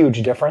makes a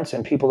huge difference,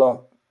 and people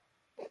don't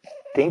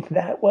think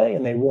that way,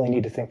 and they really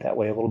need to think that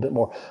way a little bit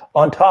more.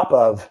 On top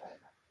of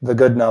the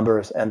good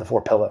numbers and the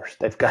 4 pillars,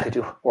 they've got to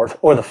do,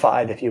 or the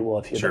 5, if you will,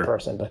 if you're the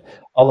person. But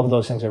all of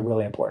those things are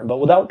really important. But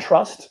without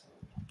trust,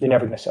 you're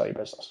never going to sell your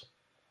business.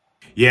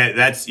 Yeah,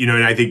 that's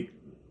and I think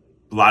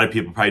a lot of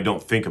people probably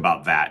don't think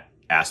about that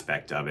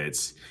aspect of it.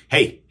 It's,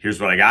 hey, here's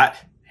what I got.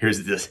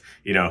 Here's this,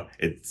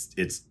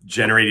 it's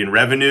generating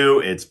revenue,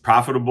 it's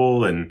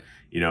profitable and,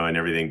 and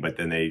everything. But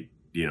then they,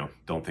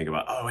 don't think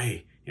about, oh,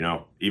 hey,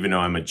 even though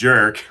I'm a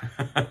jerk.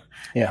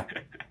 Yeah.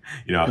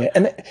 Yeah.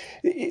 And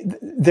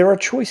there are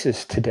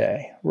choices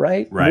today,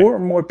 right? More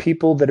and more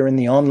people that are in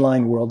the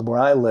online world where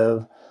I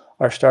live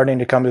are starting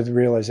to come to the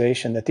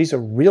realization that these are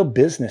real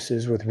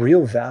businesses with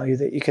real value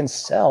that you can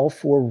sell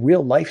for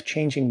real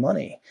life-changing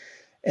money.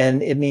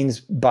 And it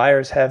means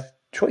buyers have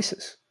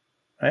choices.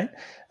 Right?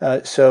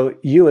 So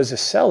you as a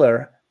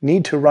seller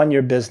need to run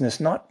your business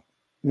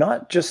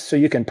not just so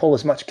you can pull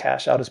as much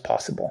cash out as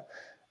possible.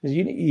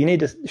 You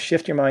need to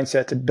shift your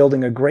mindset to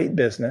building a great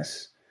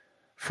business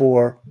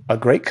for a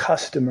great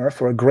customer,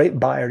 for a great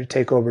buyer to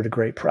take over at a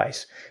great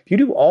price. If you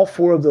do all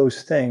 4 of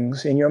those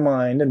things in your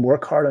mind and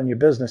work hard on your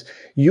business,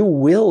 you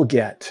will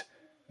get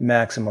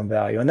maximum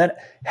value. And that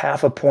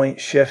half a point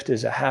shift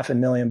is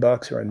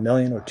 $500,000 or $1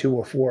 million or 2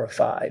 or 4 or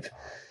 5.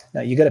 Now,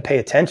 you got to pay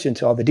attention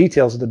to all the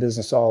details of the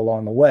business all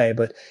along the way,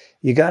 but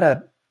you got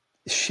to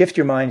shift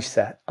your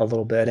mindset a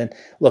little bit. And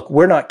look,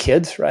 we're not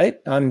kids, right?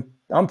 I'm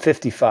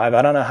 55.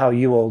 I don't know how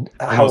old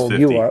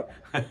you are,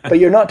 but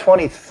you're not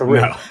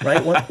 23, no.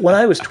 Right? When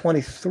I was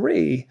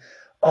 23,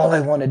 all I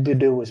wanted to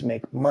do was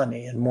make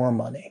money and more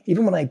money.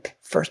 Even when I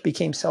first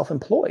became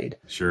self-employed,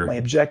 my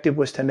objective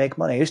was to make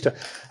money.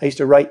 I used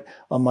to write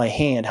on my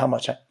hand how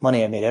much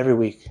money I made every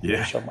week.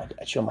 Yeah.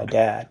 I'd show my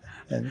dad.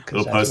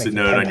 Little post-it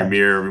note on your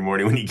mirror every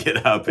morning when you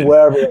get up.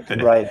 Wherever I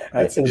could write it.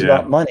 Right? It was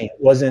about money. It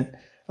wasn't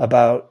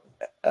about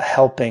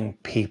helping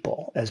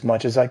people as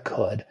much as I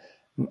could.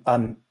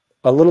 I'm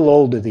a little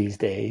older these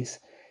days,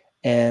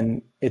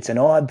 and it's an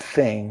odd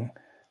thing,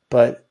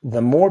 but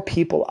the more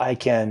people I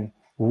can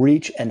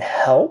reach and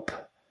help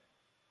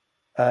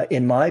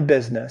in my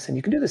business, and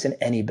you can do this in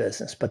any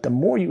business, but the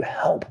more you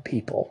help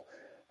people,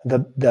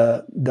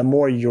 the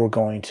more you're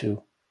going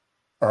to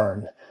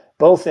earn,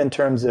 both in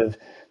terms of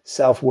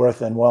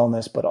self-worth and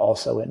wellness, but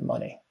also in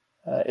money.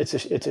 It's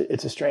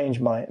a strange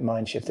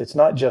mind shift. It's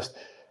not just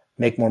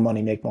make more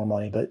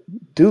money, but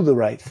do the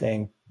right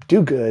thing,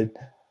 do good,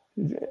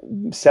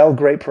 sell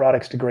great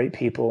products to great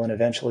people, and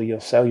eventually you'll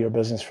sell your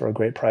business for a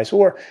great price.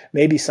 Or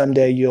maybe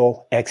someday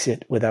you'll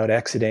exit without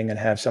exiting and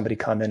have somebody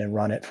come in and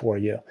run it for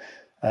you,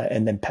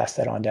 and then pass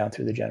that on down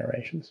through the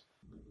generations.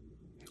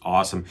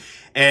 Awesome.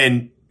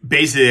 And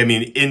basically, I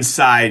mean,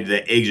 inside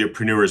the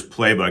Exitpreneurs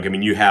playbook, I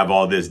mean, you have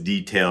all this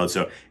detailed.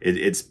 So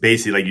it's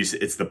basically like you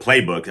said, it's the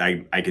playbook.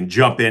 I can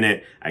jump in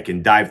it, I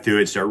can dive through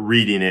it, start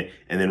reading it,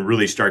 and then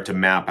really start to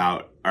map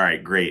out. All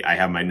right, great. I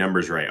have my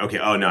numbers right. Okay.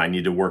 Oh no, I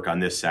need to work on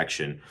this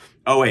section.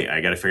 Oh wait,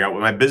 I got to figure out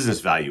what my business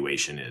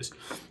valuation is.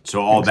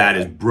 So all that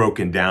is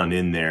broken down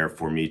in there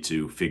for me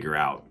to figure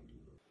out.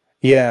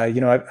 Yeah,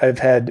 I've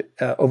had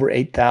over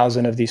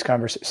 8,000 of these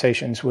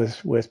conversations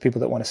with people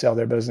that want to sell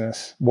their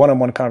business,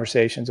 one-on-one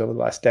conversations over the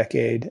last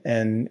decade,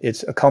 and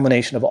it's a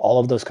culmination of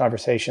all of those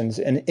conversations.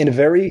 And in a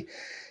very,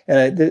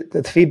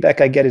 the feedback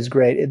I get is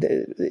great.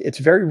 It's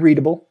very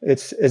readable.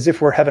 It's as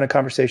if we're having a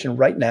conversation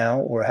right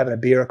now, or having a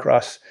beer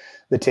across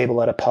the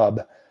table at a pub.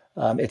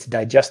 It's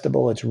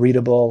digestible, it's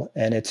readable,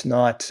 and it's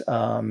not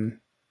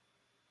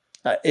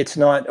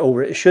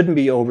over. It shouldn't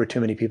be over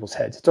too many people's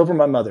heads. It's over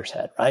my mother's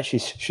head, right? She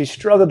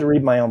struggled to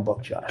read my own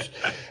book, Josh,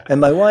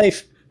 and my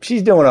wife,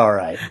 she's doing all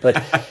right. But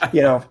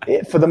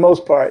for the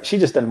most part, she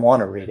just doesn't want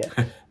to read it.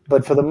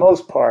 But for the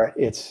most part,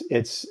 it's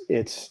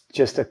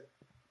just a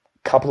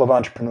couple of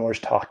entrepreneurs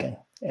talking,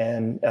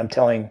 and I'm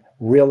telling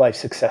real life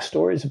success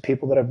stories of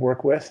people that I've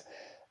worked with.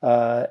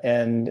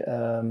 And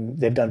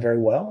they've done very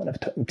well. And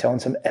I'm telling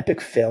some epic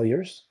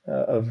failures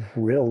of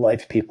real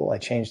life people. I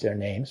changed their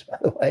names, by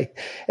the way.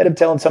 And I'm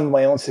telling some of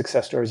my own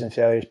success stories and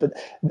failures. But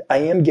I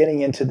am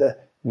getting into the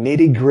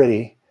nitty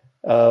gritty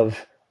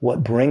of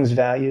what brings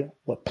value,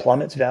 what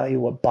plummets value,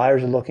 what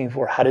buyers are looking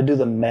for, how to do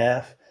the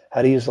math,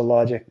 how to use the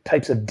logic,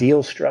 types of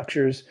deal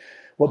structures,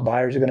 what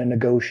buyers are going to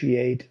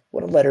negotiate,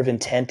 what a letter of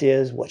intent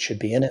is, what should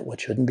be in it,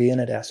 what shouldn't be in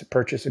it, asset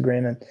purchase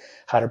agreement,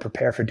 how to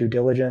prepare for due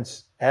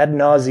diligence. Ad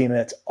nauseum,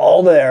 it's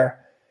all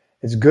there.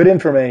 It's good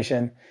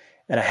information.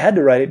 And I had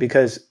to write it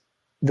because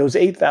those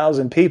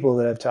 8,000 people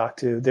that I've talked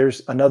to,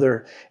 there's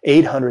another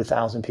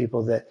 800,000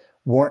 people that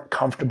weren't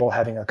comfortable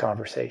having a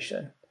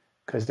conversation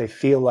because they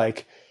feel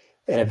like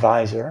an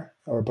advisor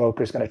or a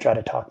broker is going to try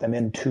to talk them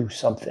into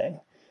something.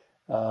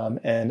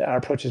 And our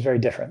approach is very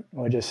different.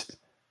 We're just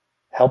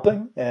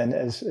helping. And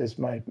as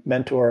my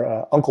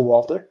mentor, Uncle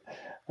Walter,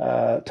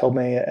 told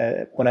me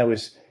when I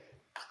was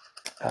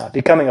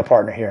becoming a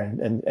partner here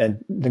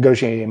and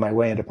negotiating my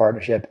way into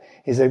partnership,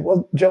 he's like,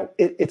 well, Joe,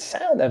 it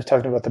sounds, I was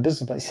talking about the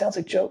business plan. It sounds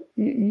like, Joe,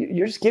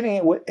 you're just giving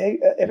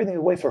everything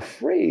away for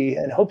free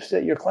in hopes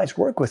that your clients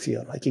work with you.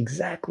 I'm like,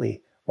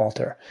 exactly,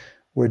 Walter.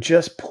 We're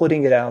just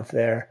putting it out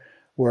there.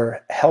 We're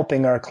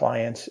helping our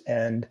clients,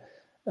 and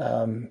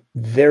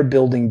they're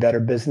building better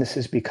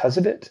businesses because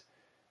of it.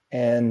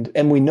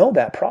 And we know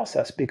that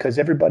process because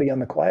everybody on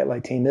the Quiet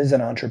Light team is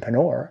an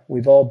entrepreneur.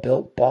 We've all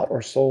built, bought,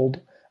 or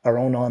sold our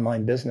own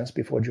online business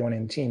before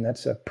joining the team.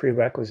 That's a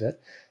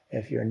prerequisite.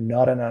 If you're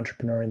not an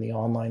entrepreneur in the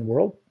online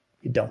world,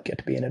 you don't get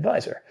to be an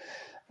advisor.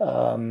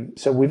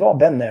 So we've all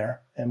been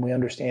there, and we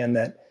understand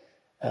that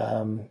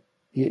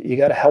you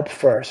got to help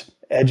first,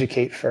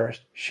 educate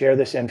first, share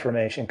this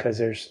information because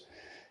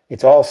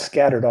it's all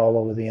scattered all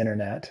over the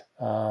internet.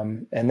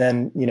 And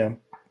then,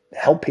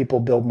 help people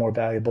build more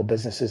valuable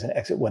businesses and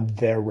exit when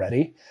they're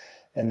ready.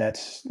 And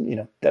that's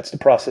the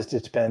process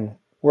that's been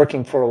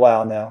working for a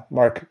while now.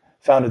 Mark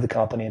founded the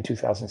company in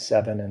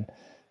 2007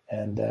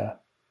 and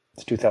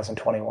it's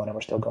 2021 and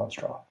we're still going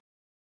strong.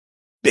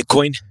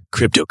 Bitcoin,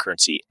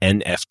 cryptocurrency,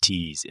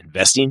 NFTs,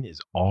 investing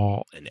is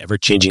all an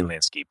ever-changing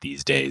landscape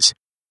these days.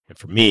 And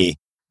for me,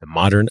 the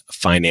Modern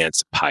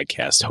Finance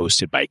podcast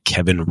hosted by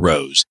Kevin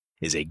Rose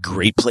is a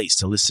great place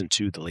to listen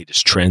to the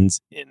latest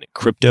trends in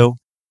crypto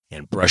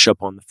and brush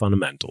up on the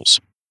fundamentals.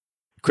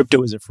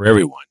 Crypto isn't for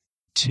everyone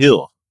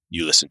till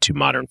you listen to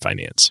Modern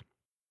Finance.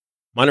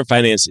 Modern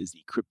Finance is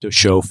the crypto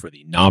show for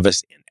the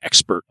novice and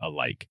expert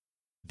alike.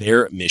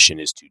 Their mission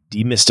is to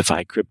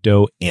demystify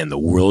crypto and the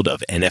world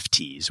of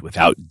NFTs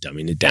without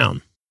dumbing it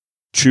down.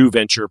 True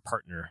Venture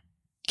partner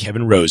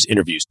Kevin Rose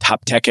interviews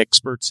top tech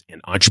experts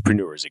and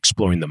entrepreneurs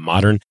exploring the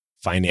modern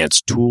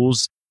finance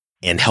tools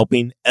and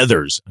helping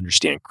others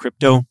understand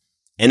crypto,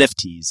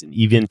 NFTs, and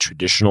even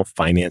traditional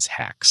finance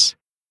hacks.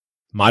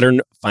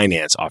 Modern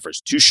Finance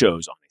offers 2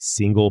 shows on a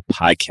single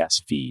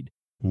podcast feed,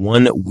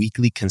 1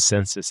 weekly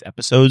consensus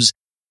episodes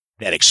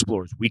that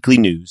explores weekly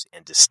news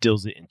and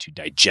distills it into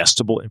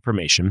digestible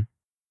information,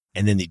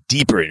 and then the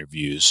deeper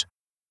interviews,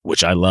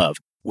 which I love,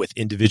 with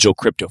individual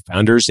crypto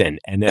founders and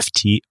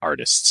NFT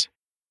artists.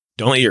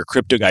 Don't let your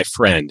crypto guy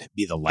friend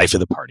be the life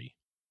of the party.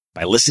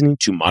 By listening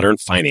to Modern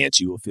Finance,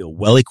 you will feel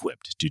well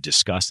equipped to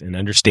discuss and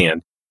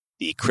understand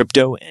the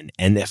crypto and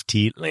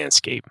NFT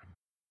landscape.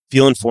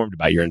 Feel informed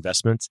about your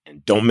investments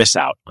and don't miss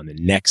out on the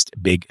next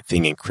big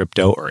thing in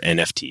crypto or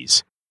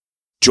NFTs.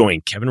 Join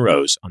Kevin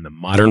Rose on the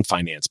Modern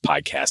Finance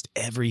Podcast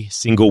every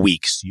single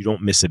week so you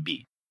don't miss a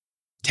beat.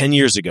 10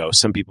 years ago,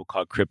 some people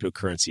called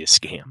cryptocurrency a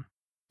scam.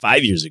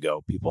 5 years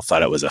ago, people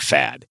thought it was a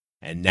fad.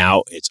 And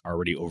now it's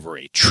already over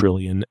 $1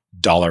 trillion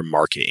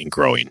market and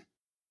growing.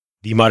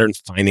 The Modern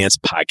Finance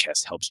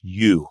Podcast helps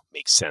you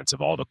make sense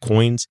of all the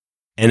coins,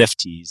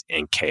 NFTs,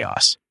 and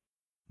chaos.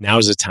 Now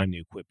is the time to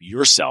equip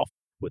yourself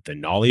with the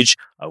knowledge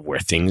of where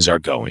things are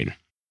going.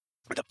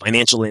 The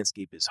financial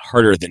landscape is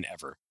harder than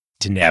ever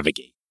to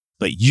navigate,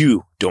 but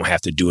you don't have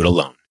to do it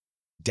alone.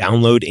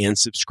 Download and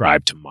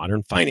subscribe to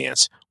Modern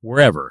Finance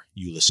wherever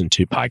you listen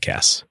to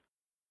podcasts.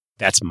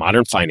 That's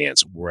Modern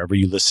Finance wherever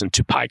you listen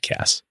to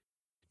podcasts.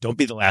 Don't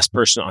be the last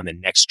person on the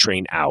next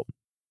train out.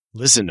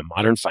 Listen to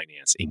Modern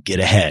Finance and get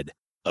ahead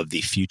of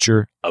the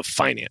future of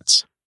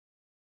finance.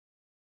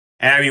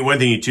 And I mean, one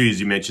thing too is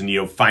you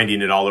mentioned,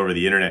 finding it all over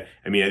the internet.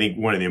 I mean, I think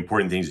one of the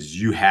important things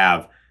is you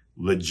have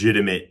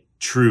legitimate,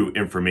 true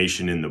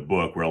information in the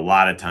book, where a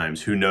lot of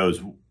times, who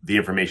knows the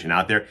information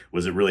out there?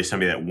 Was it really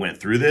somebody that went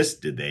through this?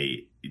 Do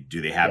they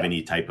have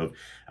any type of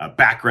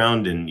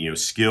background and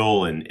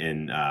skill and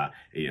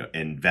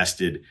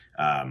invested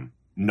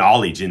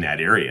knowledge in that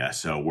area?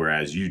 So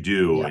whereas you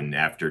do, and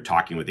after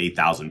talking with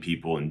 8,000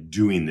 people and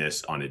doing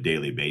this on a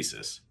daily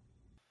basis.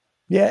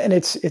 Yeah, and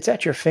it's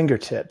at your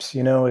fingertips.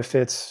 If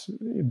it's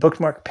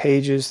bookmark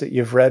pages that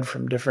you've read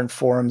from different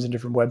forums and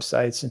different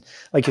websites, and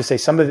like you say,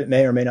 some of it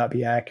may or may not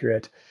be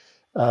accurate,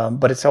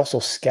 but it's also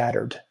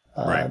scattered.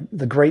 Right.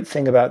 The great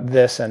thing about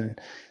this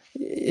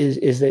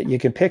is that you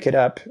can pick it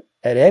up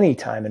at any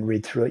time and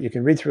read through it. You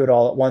can read through it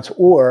all at once,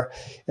 or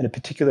in a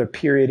particular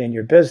period in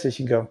your business,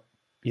 you can go,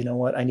 you know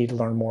what, I need to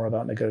learn more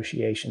about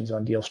negotiations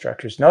on deal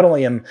structures. Not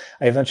only am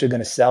I eventually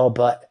going to sell,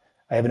 but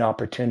I have an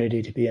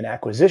opportunity to be an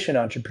acquisition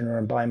entrepreneur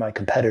and buy my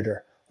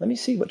competitor. Let me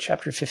see what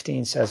Chapter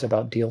 15 says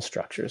about deal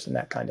structures and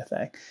that kind of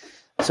thing.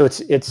 So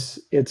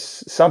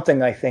it's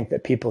something I think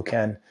that people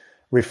can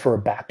refer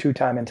back to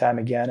time and time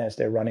again as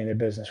they're running their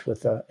business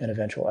with an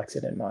eventual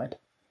exit in mind.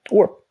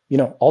 Or,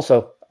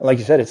 also, like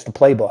you said, it's the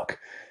playbook.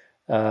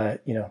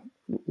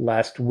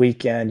 Last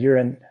weekend you're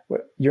in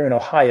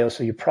Ohio,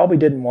 so you probably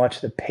didn't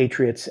watch the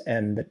Patriots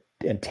and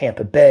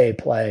Tampa Bay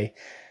play,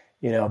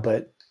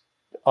 but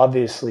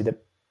obviously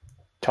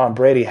Tom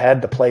Brady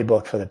had the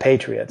playbook for the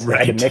Patriots. They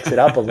had to mix it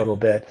up a little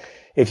bit.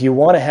 If you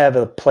want to have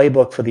a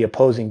playbook for the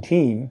opposing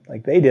team,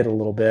 like they did a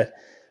little bit,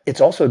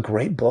 it's also a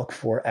great book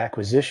for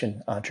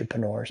acquisition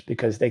entrepreneurs,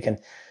 because they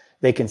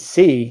can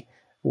see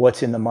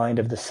what's in the mind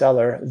of the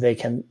seller. They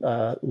can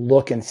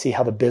look and see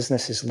how the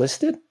business is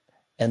listed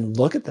and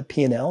look at the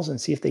P&Ls and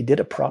see if they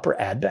did a proper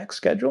add-back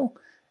schedule.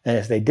 And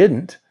if they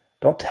didn't,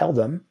 don't tell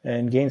them,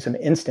 and gain some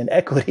instant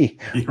equity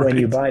when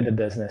you buy the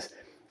business.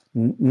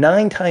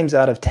 9 times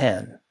out of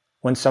 10,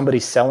 when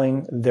somebody's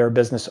selling their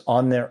business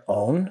on their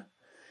own,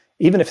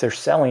 even if they're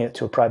selling it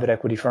to a private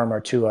equity firm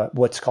or to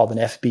what's called an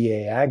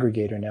FBA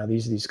aggregator now,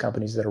 these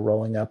companies that are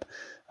rolling up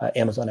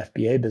Amazon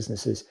FBA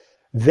businesses,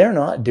 they're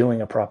not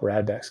doing a proper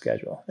add-back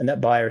schedule, and that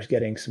buyer is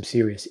getting some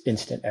serious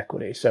instant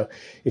equity. So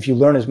if you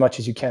learn as much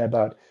as you can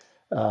about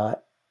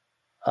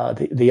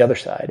the other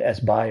side as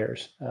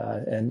buyers,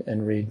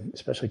 and read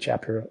especially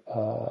Chapter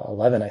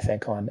 11, I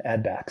think, on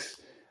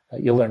add-backs,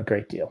 you'll learn a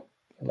great deal.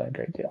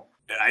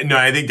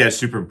 I think that's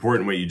super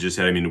important what you just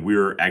said. I mean,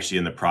 we're actually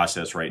in the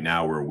process right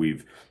now where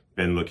we've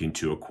been looking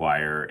to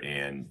acquire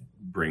and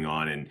bring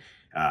on and,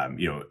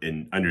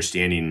 in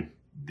understanding,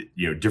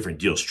 different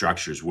deal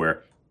structures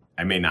where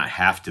I may not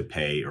have to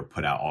pay or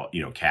put out all,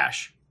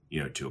 cash,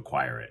 to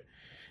acquire it.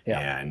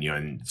 Yeah. And,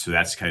 and so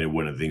that's kind of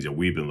one of the things that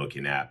we've been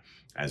looking at,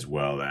 as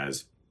well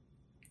as,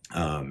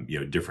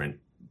 different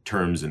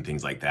terms and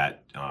things like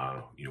that.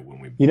 When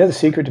we, the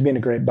secret to being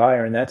a great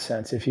buyer in that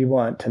sense, if you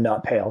want to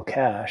not pay all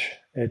cash,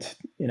 it's,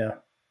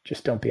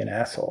 just don't be an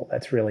asshole.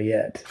 That's really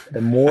it. The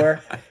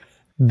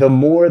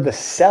more the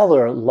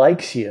seller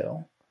likes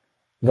you,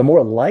 the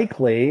more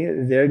likely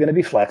they're going to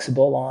be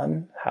flexible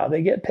on how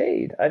they get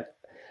paid. I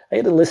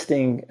had a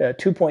listing,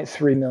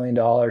 $2.3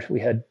 million. We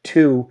had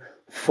 2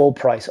 full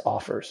price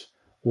offers.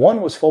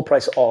 One was full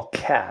price all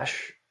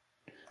cash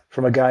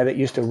from a guy that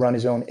used to run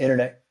his own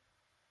internet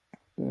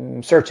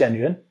search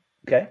engine.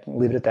 Okay,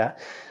 leave it at that.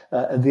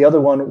 The other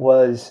one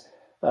was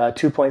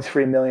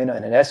 $2.3 million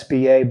and an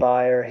SBA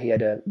buyer. He had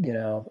to,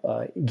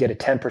 get a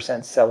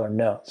 10% seller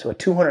note. So a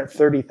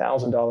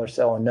 $230,000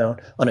 seller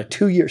note on a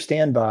 2-year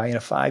standby and a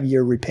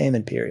 5-year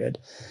repayment period.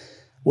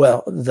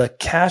 Well, the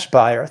cash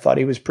buyer thought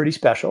he was pretty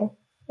special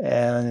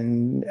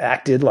and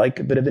acted like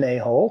a bit of an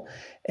a-hole.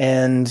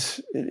 And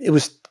it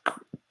was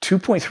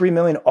 $2.3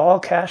 million all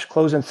cash,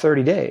 close in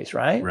 30 days,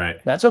 right? Right.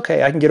 That's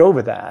okay. I can get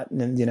over that.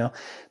 And,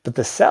 but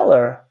the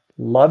seller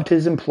loved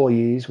his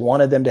employees,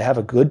 wanted them to have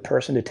a good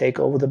person to take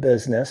over the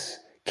business,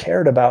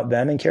 cared about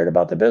them and cared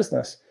about the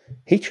business.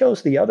 He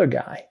chose the other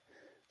guy.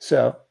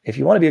 So if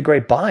you want to be a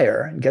great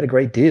buyer and get a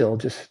great deal,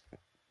 just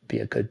be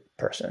a good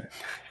person.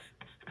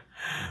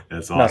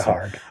 That's awesome. Not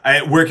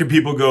hard. Where can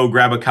people go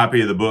grab a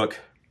copy of the book?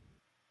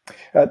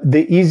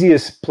 The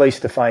easiest place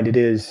to find it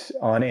is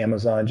on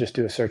Amazon. Just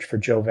do a search for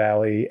Joe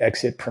Valley,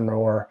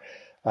 Exitpreneur.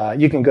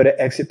 You can go to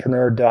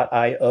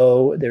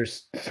exitpreneur.io.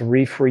 There's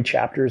 3 free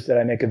chapters that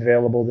I make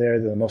available there.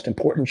 They're the most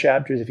important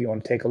chapters if you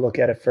want to take a look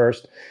at it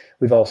first.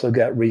 We've also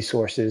got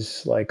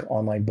resources like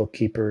online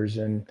bookkeepers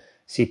and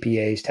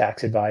CPAs,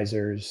 tax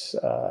advisors,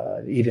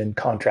 even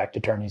contract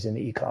attorneys in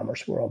the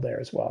e-commerce world there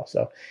as well.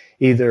 So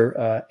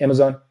either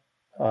Amazon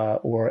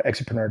or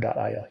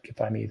exitpreneur.io. You can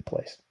find me either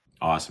place.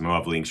 Awesome. I'll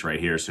have links right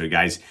here. So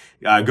guys,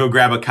 go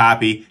grab a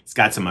copy. It's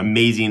got some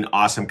amazing,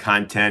 awesome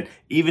content.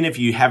 Even if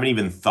you haven't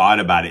even thought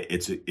about it,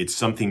 it's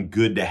something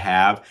good to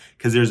have,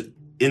 because there's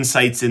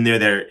insights in there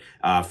that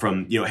are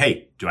from,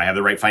 hey, do I have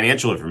the right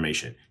financial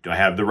information? Do I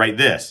have the right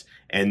this?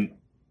 And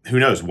who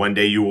knows, one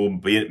day you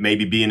will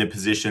maybe be in a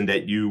position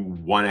that you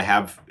want to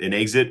have an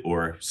exit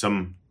or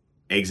some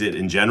exit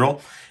in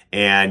general.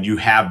 And you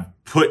have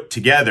put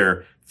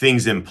together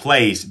things in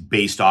place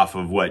based off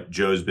of what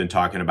Joe's been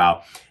talking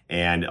about,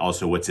 and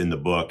also what's in the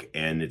book.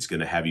 And it's going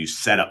to have you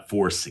set up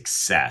for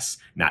success,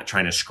 not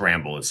trying to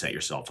scramble and set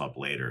yourself up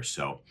later.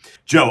 So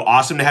Joe,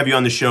 awesome to have you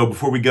on the show.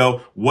 Before we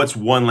go, what's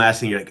one last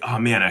thing you're like, oh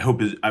man,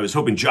 I was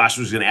hoping Josh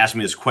was going to ask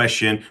me this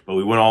question, but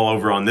we went all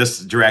over on this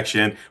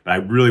direction, but I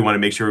really want to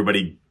make sure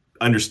everybody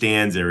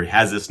understands or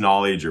has this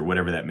knowledge or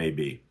whatever that may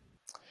be.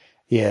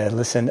 Yeah,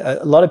 listen,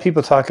 a lot of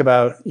people talk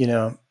about,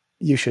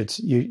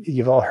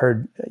 you've all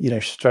heard,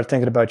 start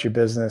thinking about your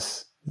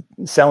business,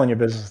 selling your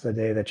business the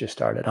day that you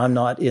started. I'm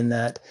not in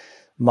that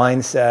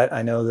mindset.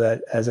 I know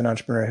that as an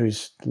entrepreneur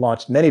who's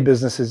launched many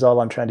businesses,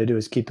 all I'm trying to do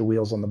is keep the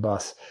wheels on the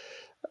bus.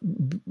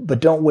 But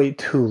don't wait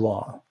too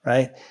long,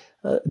 right?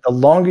 The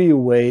longer you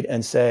wait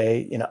and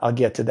say, I'll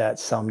get to that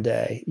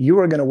someday, you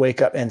are going to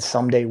wake up and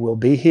someday will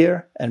be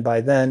here. And by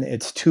then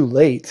it's too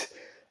late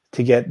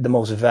to get the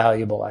most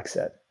valuable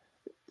exit.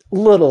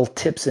 Little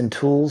tips and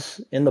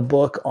tools in the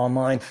book,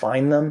 online,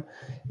 find them,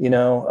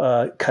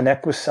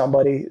 connect with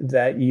somebody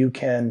that you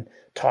can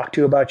talk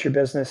to about your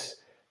business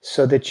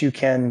so that you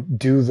can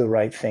do the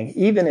right thing.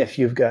 Even if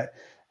you've got,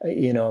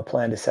 a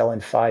plan to sell in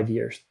 5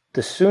 years,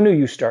 the sooner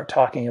you start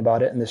talking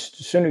about it and the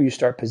sooner you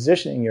start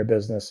positioning your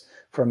business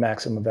for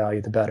maximum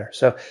value, the better.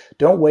 So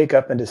don't wake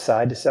up and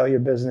decide to sell your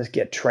business,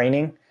 get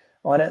training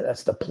on it.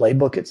 That's the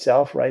playbook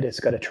itself, right? It's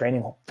got a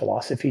training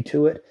philosophy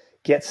to it.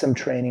 Get some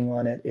training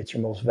on it. It's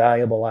your most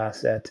valuable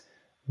asset.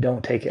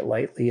 Don't take it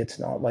lightly. It's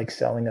not like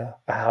selling a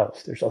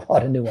house. There's a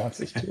lot of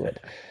nuances to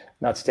it.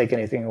 Not to take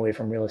anything away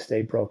from real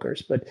estate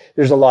brokers, but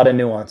there's a lot of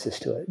nuances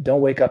to it.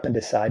 Don't wake up and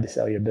decide to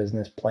sell your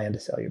business. Plan to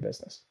sell your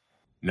business.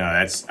 No,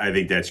 I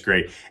think that's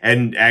great.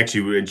 And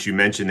actually, when you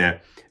mentioned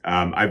that,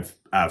 I've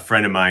a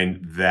friend of mine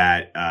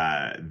that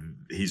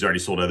he's already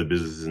sold other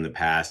businesses in the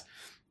past.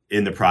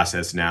 In the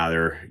process now,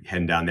 they're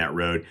heading down that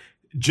road.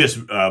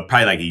 Just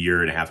probably like a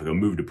year and a half ago,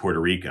 moved to Puerto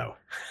Rico.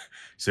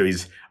 So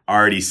he's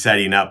already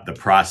setting up the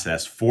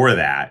process for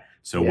that.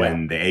 So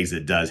when the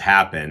exit does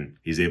happen,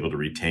 he's able to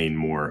retain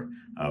more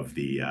of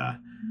the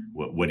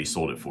what he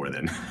sold it for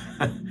then.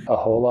 a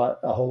whole lot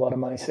of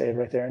money saved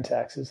right there in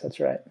taxes. That's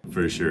right.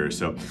 For sure.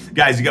 So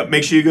guys,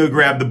 make sure you go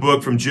grab the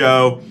book from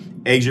Joe,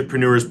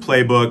 Exitpreneur's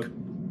Playbook.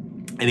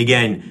 And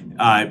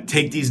again,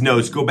 take these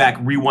notes, go back,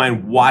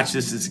 rewind, watch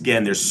this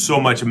again. There's so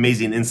much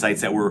amazing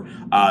insights that were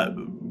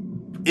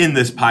in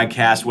this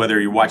podcast, whether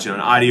you're watching on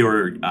audio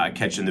or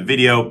catching the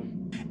video.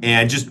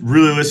 And just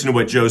really listen to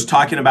what Joe's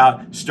talking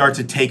about. Start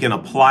to take and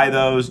apply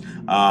those.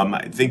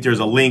 I think there's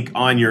a link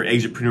on your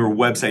Exitpreneur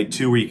website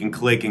too, where you can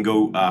click and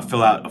go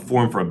fill out a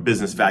form for a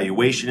business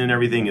valuation and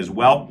everything as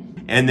well.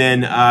 And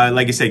then,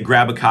 like I said,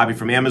 grab a copy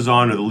from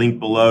Amazon or the link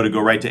below to go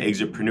right to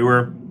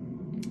Exitpreneur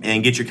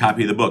and get your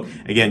copy of the book.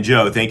 Again,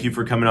 Joe, thank you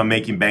for coming on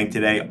Making Bank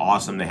today.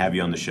 Awesome to have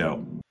you on the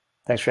show.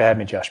 Thanks for having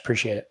me, Josh.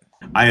 Appreciate it.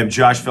 I am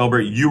Josh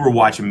Felber. You were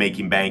watching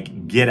Making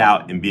Bank. Get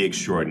out and be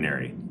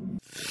extraordinary.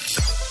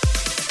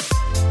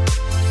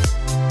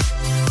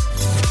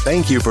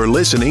 Thank you for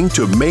listening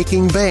to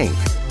Making Bank.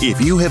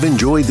 If you have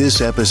enjoyed this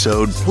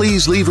episode,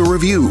 please leave a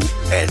review,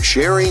 and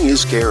sharing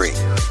is caring.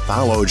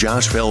 Follow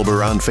Josh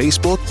Felber on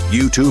Facebook,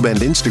 YouTube, and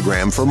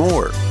Instagram for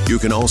more. You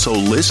can also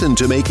listen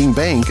to Making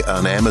Bank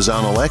on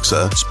Amazon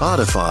Alexa,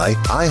 Spotify,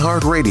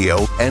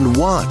 iHeartRadio, and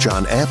watch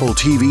on Apple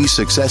TV,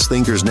 Success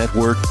Thinkers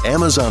Network,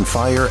 Amazon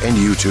Fire, and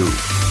YouTube.